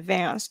one was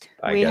advanced.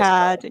 I We guess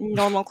had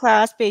normal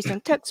class based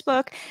on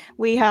textbook.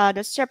 We had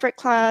a separate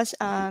class.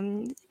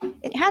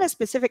 It had a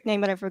specific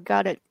name, but I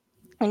forgot it.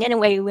 And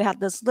anyway, we had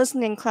this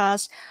listening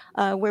class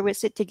where we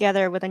sit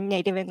together with a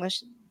native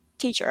English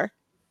teacher.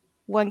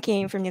 One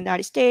came from the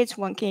United States,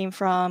 one came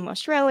from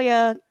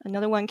Australia,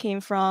 another one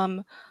came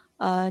from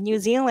New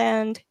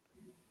Zealand.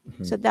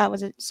 So Mhm. that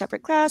was a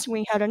separate class.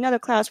 We had another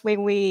class where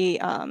we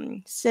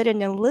sit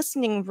in a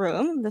listening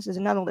room. This is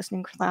another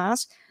listening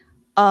class.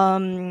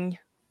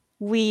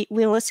 We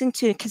listened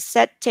to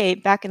cassette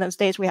tape. Back in those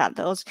days, we had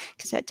those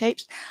cassette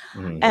tapes.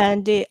 Mhm.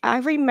 And I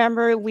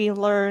remember we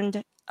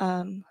learned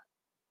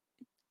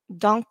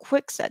Don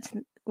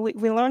Quixote.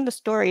 We learned the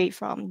story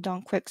from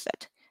Don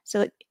Quixote.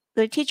 So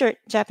the teacher,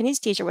 Japanese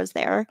teacher, was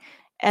there,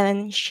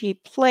 and she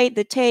played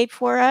the tape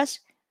for us,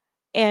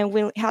 and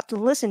we had to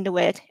listen to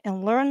it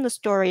and learn the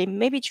story,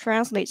 maybe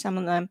translate some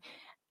of them.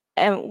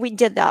 And we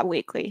did that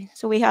weekly.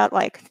 So we had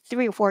like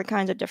 3 or 4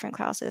 kinds of different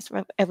classes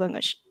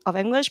of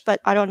English,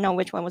 but I don't know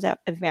which one was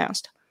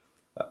advanced.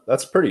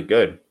 That's pretty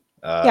good.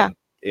 Yeah.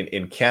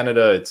 In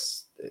Canada,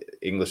 it's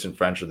English and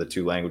French are the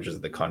two languages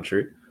of the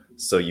country,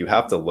 so you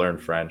have to learn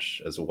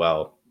French as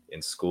well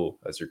in school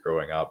as you're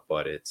growing up.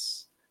 But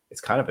it's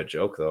kind of a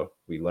joke though.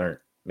 We learned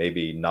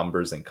maybe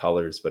numbers and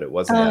colors, but it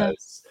wasn't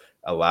as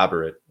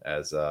elaborate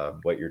as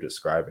what you're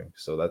describing.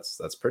 So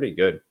that's pretty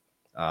good.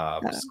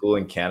 School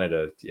in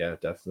Canada, yeah,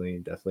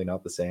 definitely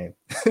not the same.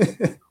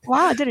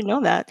 Wow, I didn't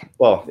know that.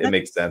 Well, it That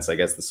makes sense. I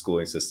guess the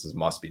schooling systems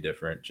must be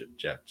different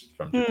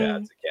from Japan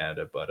hmm. to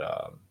Canada, but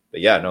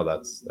yeah, no,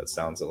 that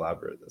sounds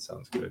elaborate. That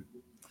sounds good.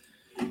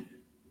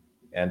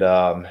 And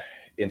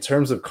in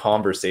terms of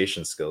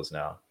conversation skills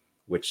now,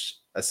 which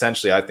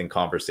essentially I think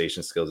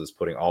conversation skills is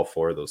putting all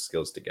 4 of those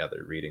skills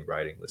together: reading,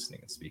 writing, listening,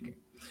 and speaking.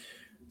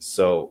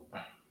 So,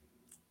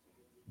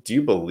 do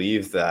you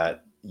believe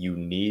that you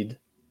need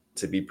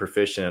to be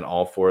proficient in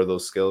all 4 of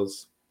those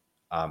skills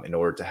in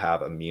order to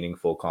have a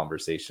meaningful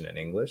conversation in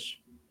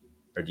English?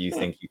 Or do you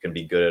think you can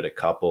be good at a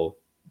couple,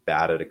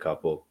 bad at a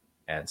couple,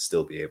 and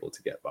still be able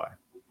to get by?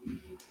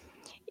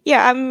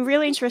 Yeah, I'm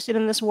really interested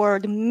in this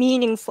word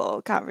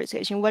meaningful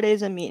conversation. What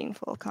is a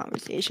meaningful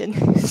conversation?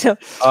 So,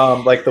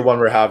 Like the one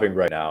we're having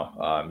right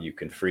now, you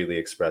can freely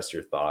express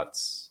your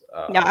thoughts.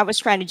 no, I was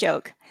trying to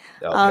joke.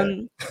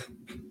 Okay.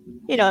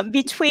 Um,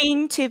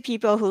 between 2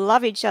 people who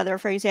love each other,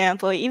 for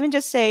example, even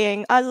just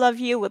saying "I love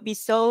you" would be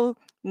so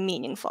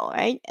meaningful,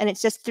 right? And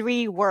it's just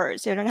 3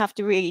 words. You don't have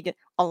to read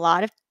a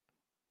lot of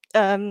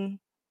um,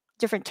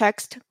 different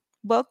text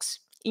books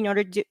in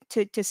order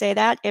to say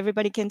that.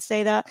 Everybody can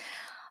say that.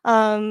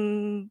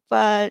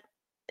 But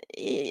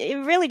it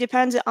really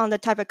depends on the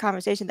type of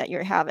conversation that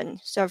you're having.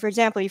 So, for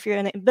example, if you're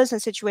in a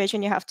business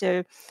situation, you have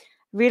to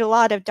read a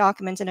lot of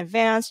documents in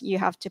advance. You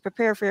have to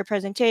prepare for your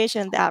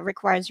presentation. That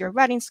requires your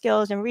writing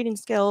skills and reading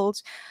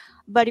skills.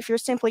 But if you're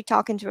simply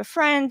talking to a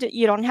friend,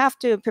 you don't have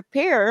to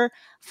prepare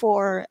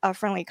for a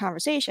friendly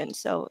conversation.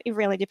 So it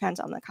really depends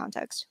on the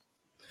context.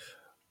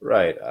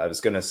 Right. I was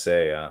going to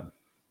say,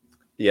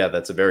 yeah,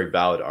 that's a very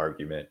valid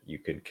argument. You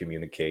can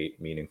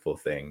communicate meaningful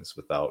things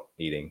without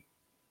needing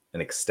an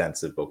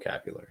extensive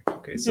vocabulary.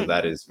 Okay, so Mm.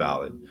 that is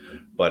valid.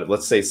 But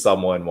let's say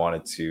someone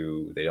wanted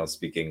to, they don't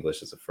speak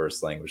English as a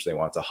first language, they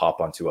want to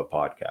hop onto a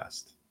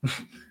podcast.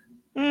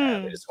 They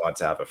Mm. just want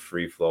to have a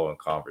free flow and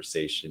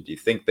conversation. Do you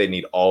think they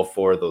need all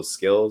 4 of those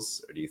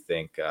skills, or do you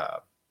think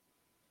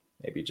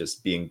maybe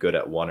just being good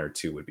at 1 or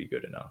 2 would be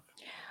good enough?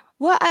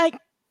 Well, I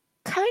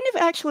kind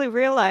of actually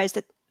realized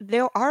that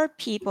there are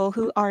people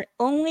who are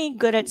only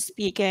good at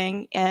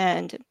speaking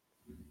and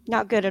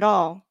not good at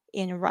all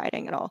in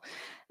writing at all.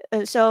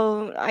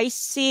 So I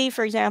see,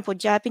 for example,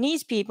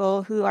 Japanese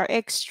people who are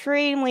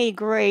extremely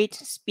great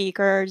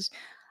speakers,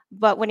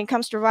 but when it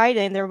comes to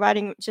writing, their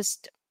writing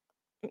just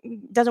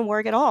doesn't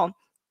work at all.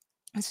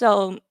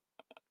 So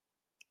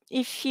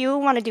if you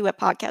want to do a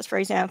podcast, for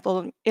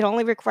example, it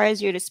only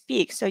requires you to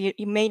speak, so you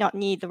may not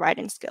need the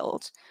writing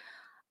skills.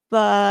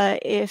 But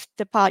if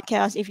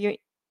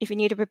you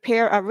need to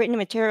prepare a written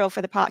material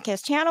for the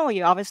podcast channel,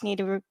 you obviously need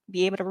to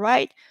be able to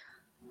write.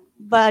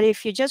 But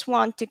if you just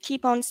want to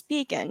keep on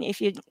speaking, if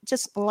you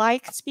just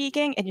like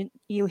speaking and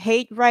you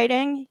hate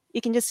writing,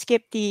 you can just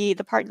skip the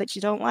part that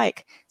you don't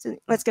like. So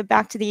let's get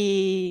back to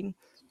the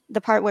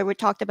part where we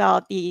talked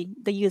about the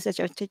usage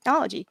of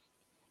technology.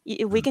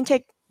 We can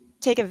take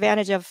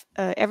advantage of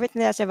everything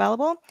that's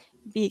available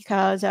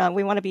because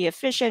we want to be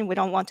efficient. We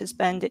don't want to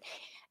spend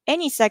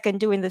any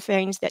second doing the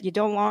things that you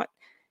don't want.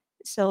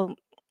 So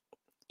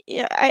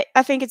yeah,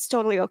 I think it's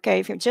totally okay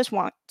if you just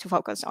want to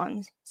focus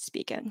on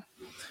speaking.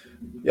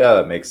 Yeah,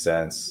 that makes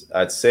sense.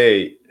 I'd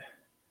say,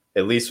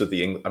 at least with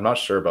the I'm not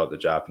sure about the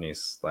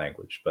Japanese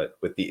language, but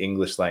with the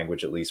English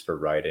language, at least for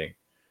writing,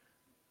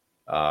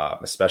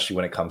 especially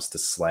when it comes to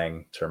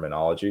slang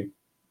terminology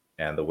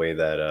and the way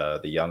that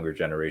the younger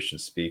generation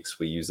speaks,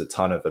 we use a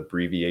ton of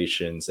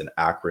abbreviations and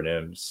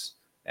acronyms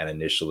and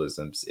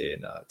initialisms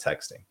in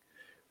texting.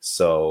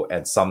 So,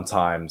 and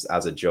sometimes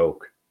as a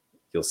joke,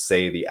 you'll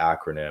say the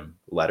acronym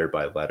letter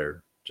by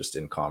letter just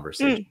in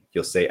conversation. Mm,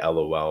 You'll say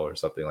LOL or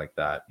something like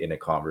that in a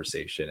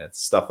conversation.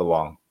 It's stuff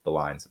along the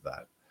lines of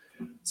that.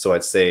 So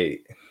I'd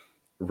say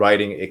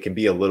writing, it can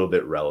be a little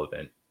bit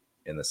relevant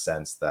in the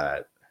sense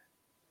that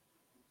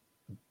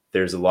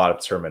there's a lot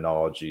of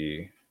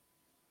terminology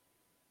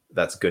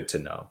that's good to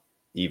know,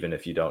 even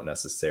if you don't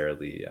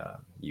necessarily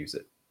use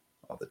it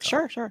all the time.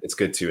 sure, sure. It's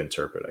good to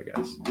interpret, I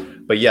guess.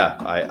 But yeah,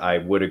 I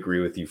would agree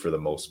with you for the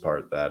most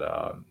part that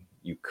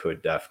you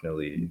could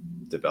definitely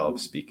develop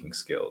speaking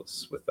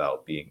skills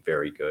without being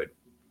very good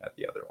at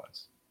the other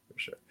ones, for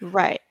sure.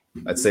 Right.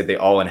 I'd say they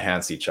all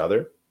enhance each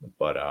other,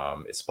 but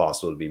it's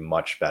possible to be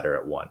much better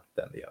at one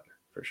than the other,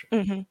 for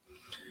sure. Hmm.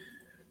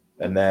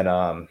 And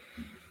then,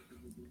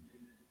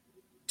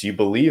 do you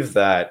believe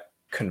that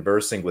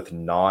conversing with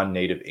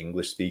non-native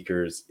English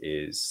speakers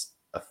is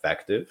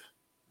effective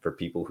for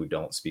people who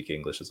don't speak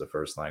English as a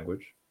first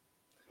language?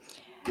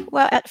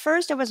 Well, at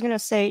first I was going to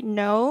say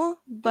no,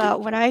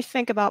 but when I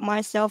think about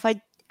myself,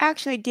 I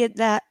actually did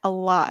that a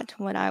lot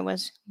when I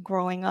was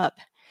growing up.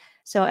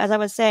 So as I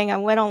was saying, I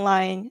went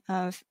online,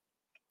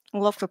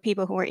 looked for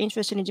people who were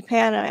interested in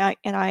Japan,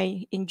 and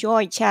I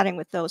enjoyed chatting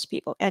with those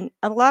people. And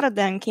a lot of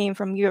them came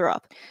from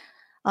Europe,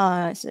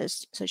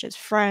 such as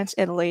France,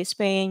 Italy,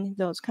 Spain,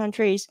 those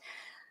countries.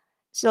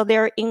 So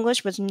their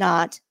English was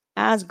not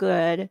as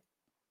good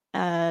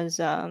as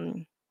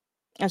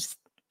as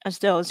as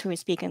those who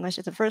speak English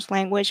as a first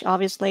language,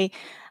 obviously,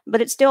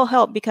 but it still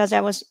helped because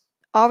I was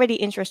already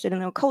interested in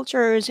their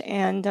cultures,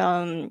 and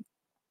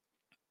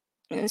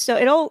so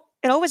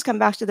it always comes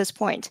back to this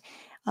point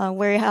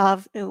where you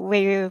have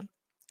where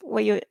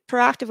you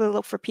proactively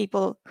look for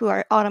people who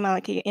are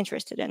automatically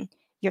interested in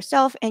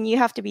yourself, and you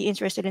have to be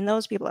interested in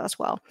those people as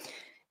well.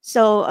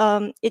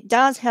 So it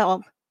does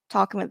help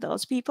talking with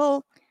those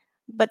people,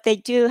 but they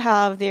do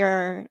have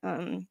their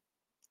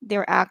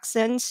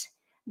accents.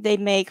 They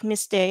make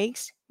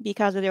mistakes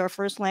because of their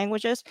first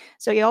languages.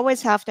 So you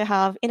always have to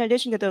have, in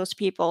addition to those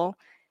people,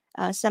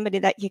 somebody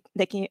that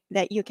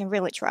you can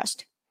really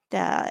trust,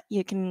 that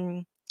you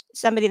can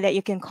somebody that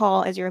you can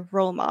call as your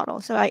role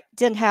model. So I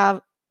didn't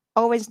have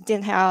always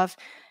didn't have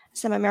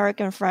some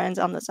American friends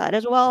on the side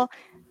as well.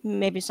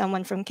 Maybe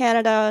someone from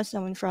Canada,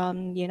 someone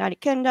from the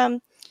United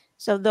Kingdom.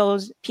 So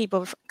those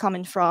people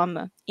coming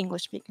from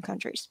English speaking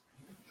countries.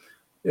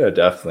 Yeah,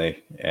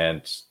 definitely.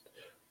 And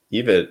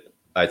even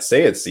I'd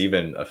say it's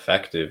even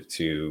effective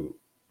to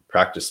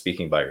practice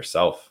speaking by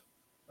yourself,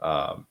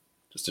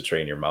 just to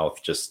train your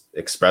mouth, just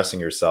expressing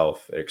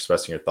yourself,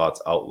 expressing your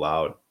thoughts out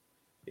loud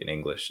in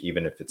English,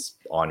 even if it's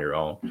on your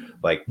own.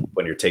 Like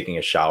when you're taking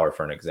a shower,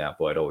 for an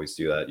example, I'd always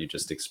do that. You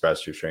just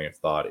express your train of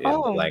thought in the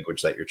Oh,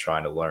 language that you're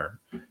trying to learn.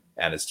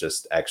 And it's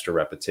just extra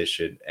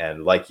repetition.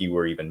 And like you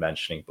were even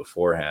mentioning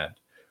beforehand,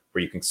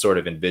 where you can sort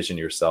of envision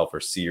yourself or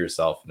see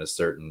yourself in a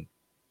certain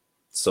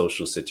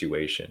social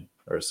situation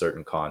or a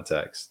certain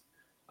context,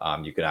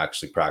 you can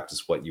actually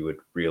practice what you would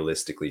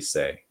realistically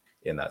say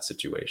in that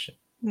situation,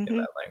 in hmm.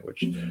 that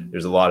language.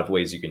 There's a lot of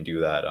ways you can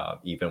do that,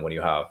 even when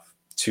you have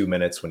 2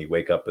 minutes when you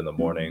wake up in the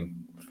morning,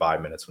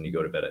 5 minutes when you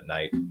go to bed at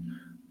night.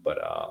 But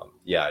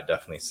yeah, I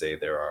definitely say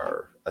there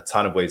are a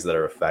ton of ways that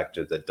are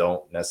effective that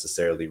don't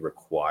necessarily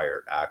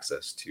require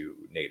access to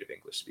native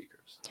English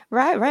speakers.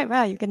 Right, right,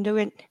 right. You can do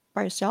it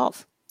by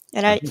yourself.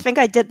 And I Mhm. think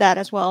I did that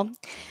as well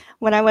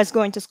when I was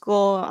going to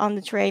school on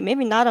the train.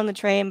 Maybe not on the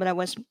train, but I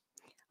was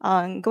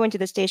going to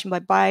the station by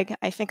bike.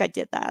 I think I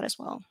did that as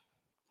well.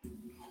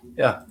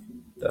 Yeah,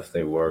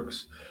 definitely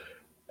works.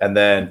 And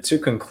then to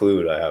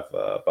conclude, I have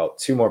about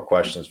two more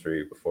questions for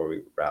you before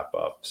we wrap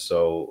up.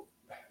 So,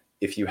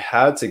 if you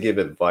had to give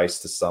advice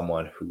to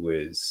someone who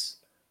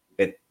is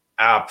an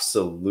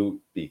absolute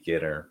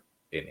beginner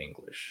in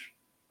English,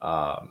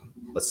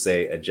 let's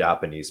say a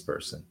Japanese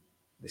person,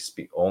 they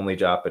speak only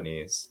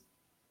Japanese,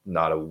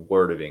 not a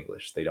word of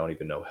English. They don't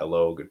even know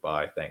hello,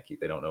 goodbye, thank you.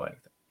 They don't know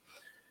anything.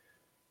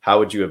 How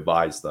would you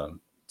advise them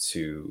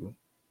to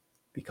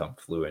become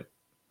fluent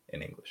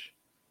in English?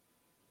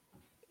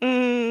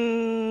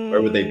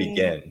 Where would they Mm,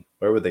 begin?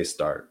 Where would they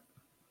start?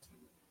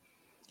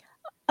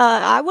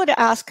 I would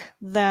ask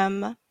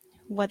them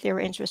what they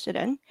were interested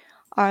in.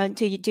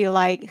 Do you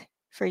like,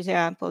 for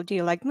example, do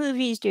you like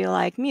movies? Do you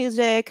like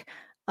music?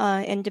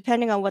 And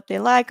depending on what they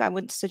like, I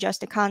would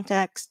suggest a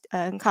context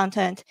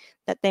content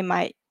that they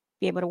might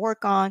be able to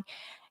work on.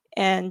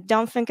 And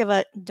don't think of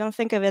it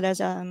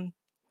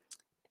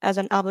as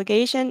an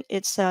obligation.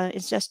 It's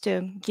just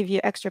to give you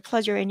extra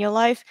pleasure in your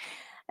life.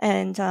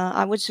 And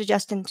I would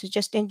suggest them to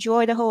just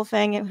enjoy the whole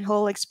thing, the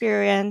whole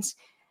experience,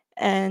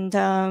 and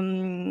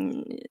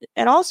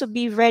also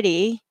be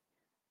ready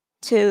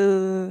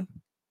to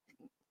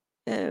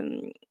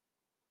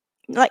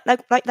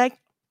like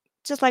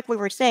just like we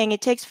were saying,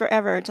 it takes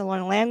forever to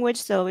learn a language,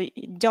 so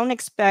don't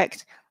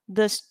expect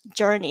this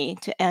journey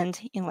to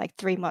end in like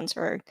 3 months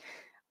or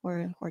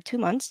 2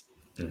 months.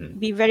 Mhm.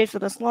 Be ready for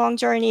this long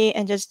journey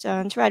and just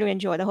try to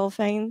enjoy the whole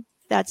thing.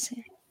 That's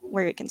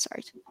where you can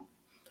start.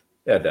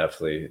 Yeah,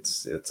 definitely.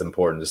 It's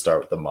important to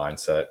start with the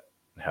mindset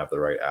and have the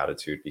right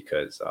attitude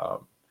because a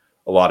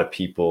lot of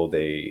people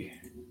they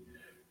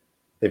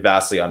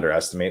vastly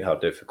underestimate how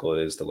difficult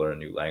it is to learn a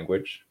new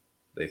language.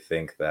 They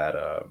think that,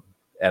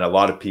 and a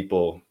lot of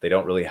people they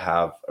don't really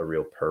have a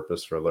real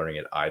purpose for learning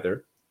it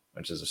either,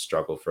 which is a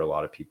struggle for a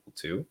lot of people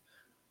too.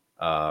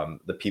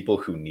 The people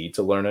who need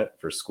to learn it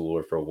for school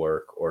or for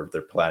work, or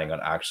they're planning on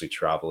actually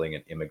traveling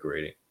and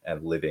immigrating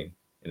and living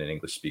in an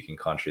English speaking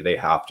country, they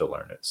have to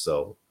learn it.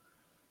 So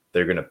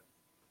they're going to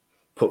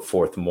put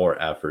forth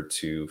more effort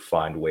to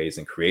find ways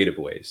and creative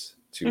ways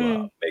to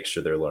Mm. make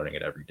sure they're learning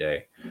it every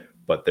day.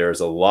 But there's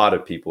a lot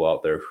of people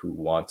out there who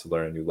want to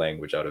learn a new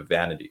language out of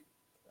vanity,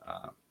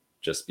 um,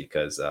 just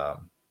because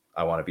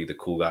I want to be the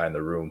cool guy in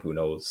the room who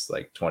knows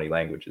like 20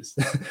 languages.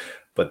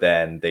 But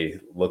then they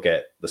look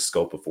at the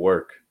scope of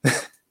work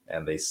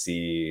and they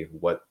see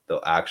what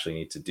they'll actually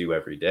need to do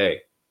every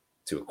day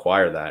to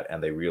acquire that.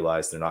 And they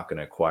realize they're not going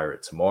to acquire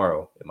it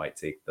tomorrow. It might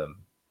take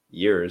them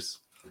years.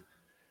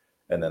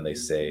 And then they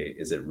say,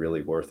 is it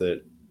really worth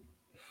it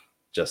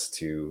just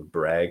to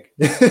brag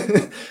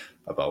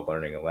about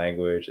learning a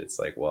language? It's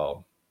like,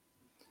 well,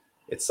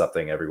 it's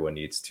something everyone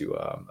needs to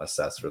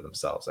assess for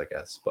themselves, I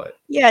guess. But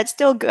Yeah, it's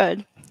still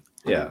good.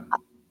 yeah,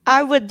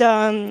 I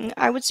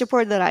would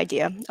support that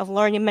idea of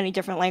learning many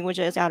different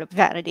languages out of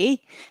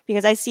vanity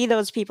because I see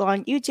those people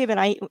on YouTube and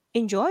I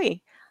enjoy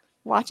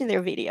watching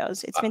their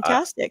videos. It's I,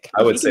 fantastic.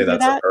 I If would you can say do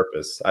that's a that,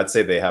 purpose. I'd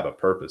say they have a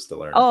purpose to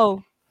learn it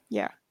oh,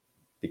 yeah,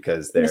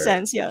 because in a they're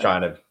sense, yeah.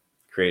 trying to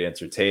create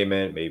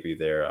entertainment. Maybe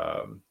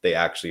they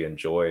actually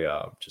enjoy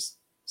just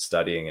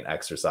studying and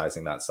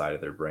exercising that side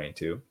of their brain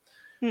too.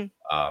 Hmm.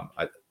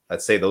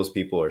 I'd say those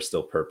people are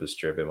still purpose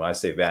driven. When I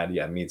say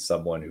vanity, I mean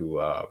someone who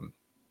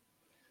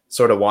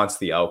sort of wants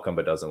the outcome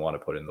but doesn't want to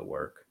put in the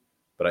work.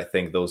 But I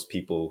think those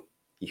people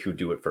who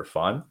do it for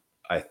fun,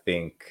 I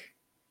think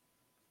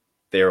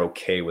they're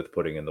okay with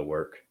putting in the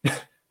work to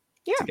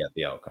Yeah. get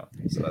the outcome.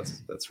 So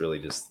that's really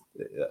just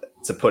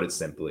to put it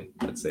simply.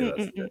 I'd say that's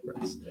the Mm-mm-mm.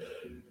 difference.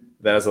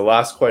 Then, as a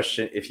last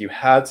question, if you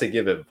had to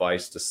give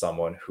advice to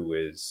someone who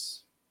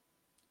is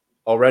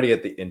already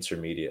at the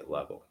intermediate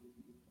level,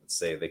 let's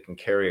say they can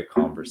carry a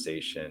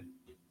conversation,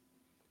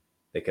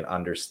 they can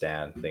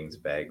understand things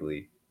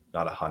vaguely,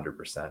 not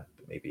 100%,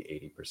 but maybe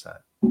 80%.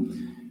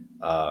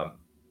 Um,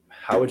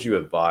 how would you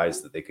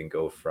advise that they can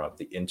go from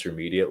the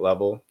intermediate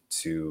level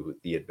to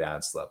the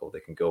advanced level? They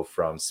can go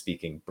from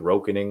speaking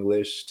broken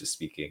English to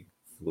speaking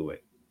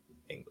fluent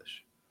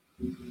English.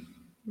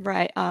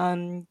 Right.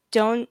 Um,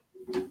 don't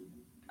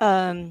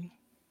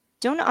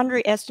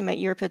underestimate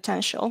your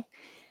potential.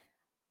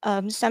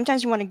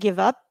 Sometimes you want to give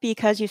up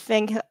because you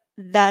think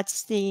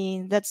that's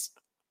the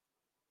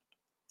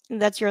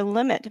that's your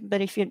limit.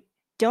 But if you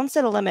don't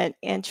set a limit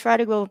and try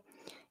to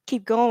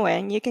keep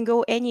going, you can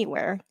go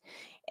anywhere.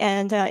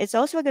 And it's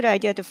also a good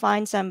idea to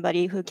find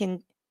somebody who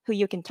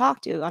you can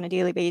talk to on a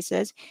daily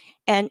basis.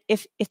 And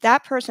if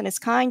that person is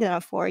kind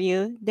enough for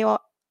you, they will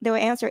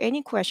answer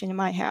any question you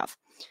might have.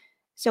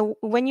 So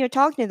when you're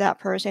talking to that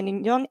person and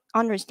you don't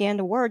understand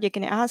the word, you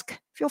can ask.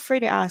 Feel free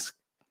to ask.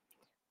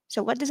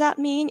 So what does that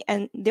mean?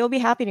 And they'll be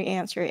happy to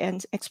answer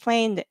and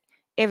explain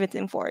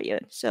everything for you.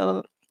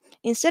 So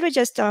instead of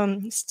just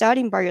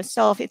studying by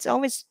yourself, it's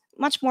always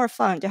much more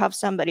fun to have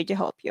somebody to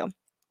help you.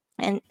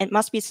 And it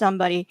must be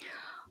somebody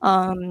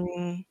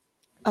um,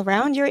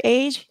 around your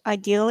age,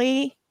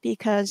 ideally,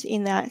 because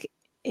in that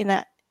in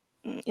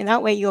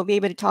that way you'll be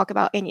able to talk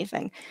about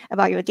anything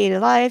about your daily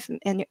life,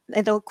 and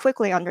they'll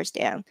quickly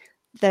understand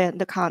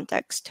the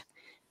context.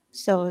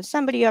 So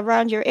somebody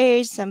around your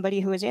age, somebody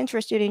who is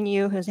interested in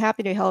you, who's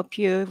happy to help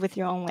you with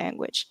your own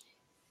language,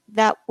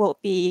 that will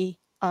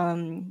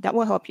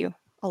help you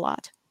a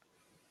lot.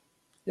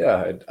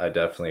 Yeah, I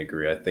definitely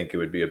agree. I think it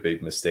would be a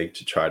big mistake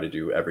to try to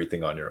do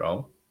everything on your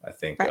own. I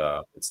think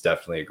Right. it's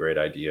definitely a great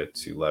idea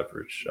to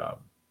leverage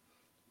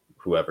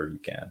whoever you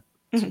can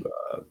Mhm.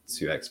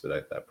 to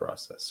expedite that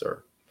process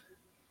or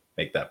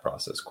make that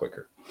process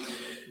quicker.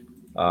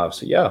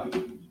 So yeah,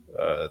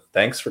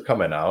 thanks for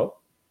coming out.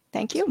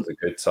 Thank This you. was a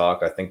good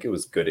talk. I think it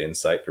was good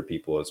insight for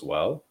people as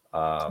well.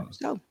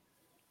 So,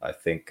 I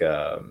think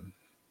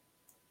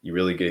you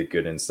really gave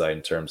good insight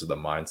in terms of the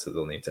mindset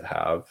they'll need to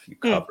have. You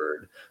mm,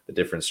 covered the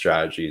different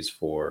strategies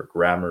for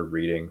grammar,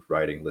 reading,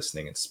 writing,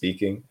 listening, and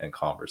speaking, and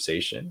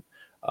conversation.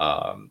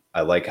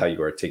 I like how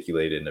you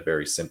articulate it in a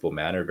very simple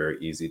manner, very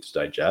easy to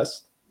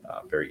digest,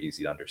 very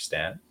easy to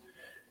understand.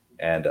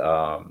 And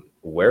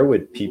where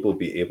would people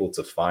be able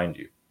to find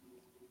you?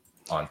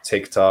 On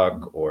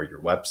TikTok or your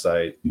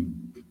website?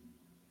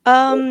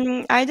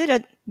 I did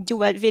a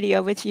duet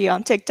video with you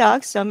on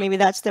TikTok. So maybe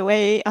that's the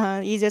way,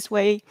 easiest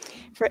way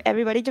for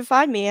everybody to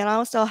find me. And I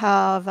also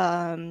have,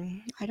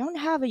 I don't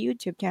have a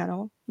YouTube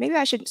channel. Maybe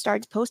I should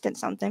start posting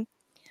something.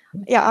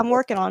 Yeah, I'm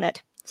working on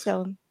it.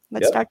 So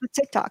let's Yep. start with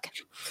TikTok.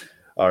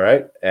 All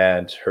right.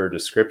 And her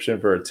description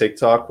for her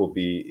TikTok will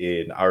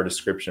be in our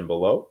description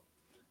below.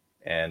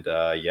 And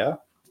yeah,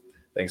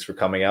 thanks for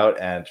coming out.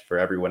 And for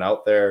everyone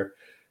out there,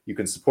 you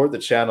can support the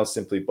channel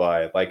simply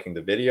by liking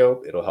the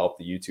video. It'll help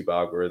the YouTube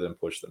algorithm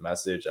push the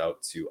message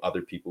out to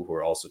other people who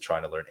are also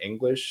trying to learn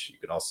English. You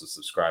can also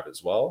subscribe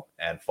as well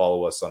and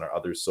follow us on our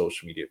other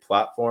social media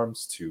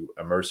platforms to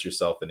immerse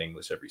yourself in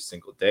English every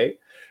single day.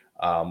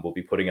 We'll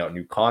be putting out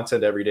new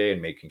content every day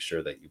and making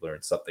sure that you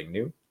learn something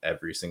new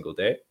every single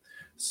day.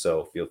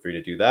 So feel free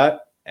to do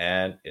that.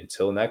 And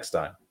until next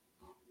time.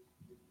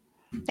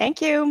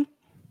 Thank you.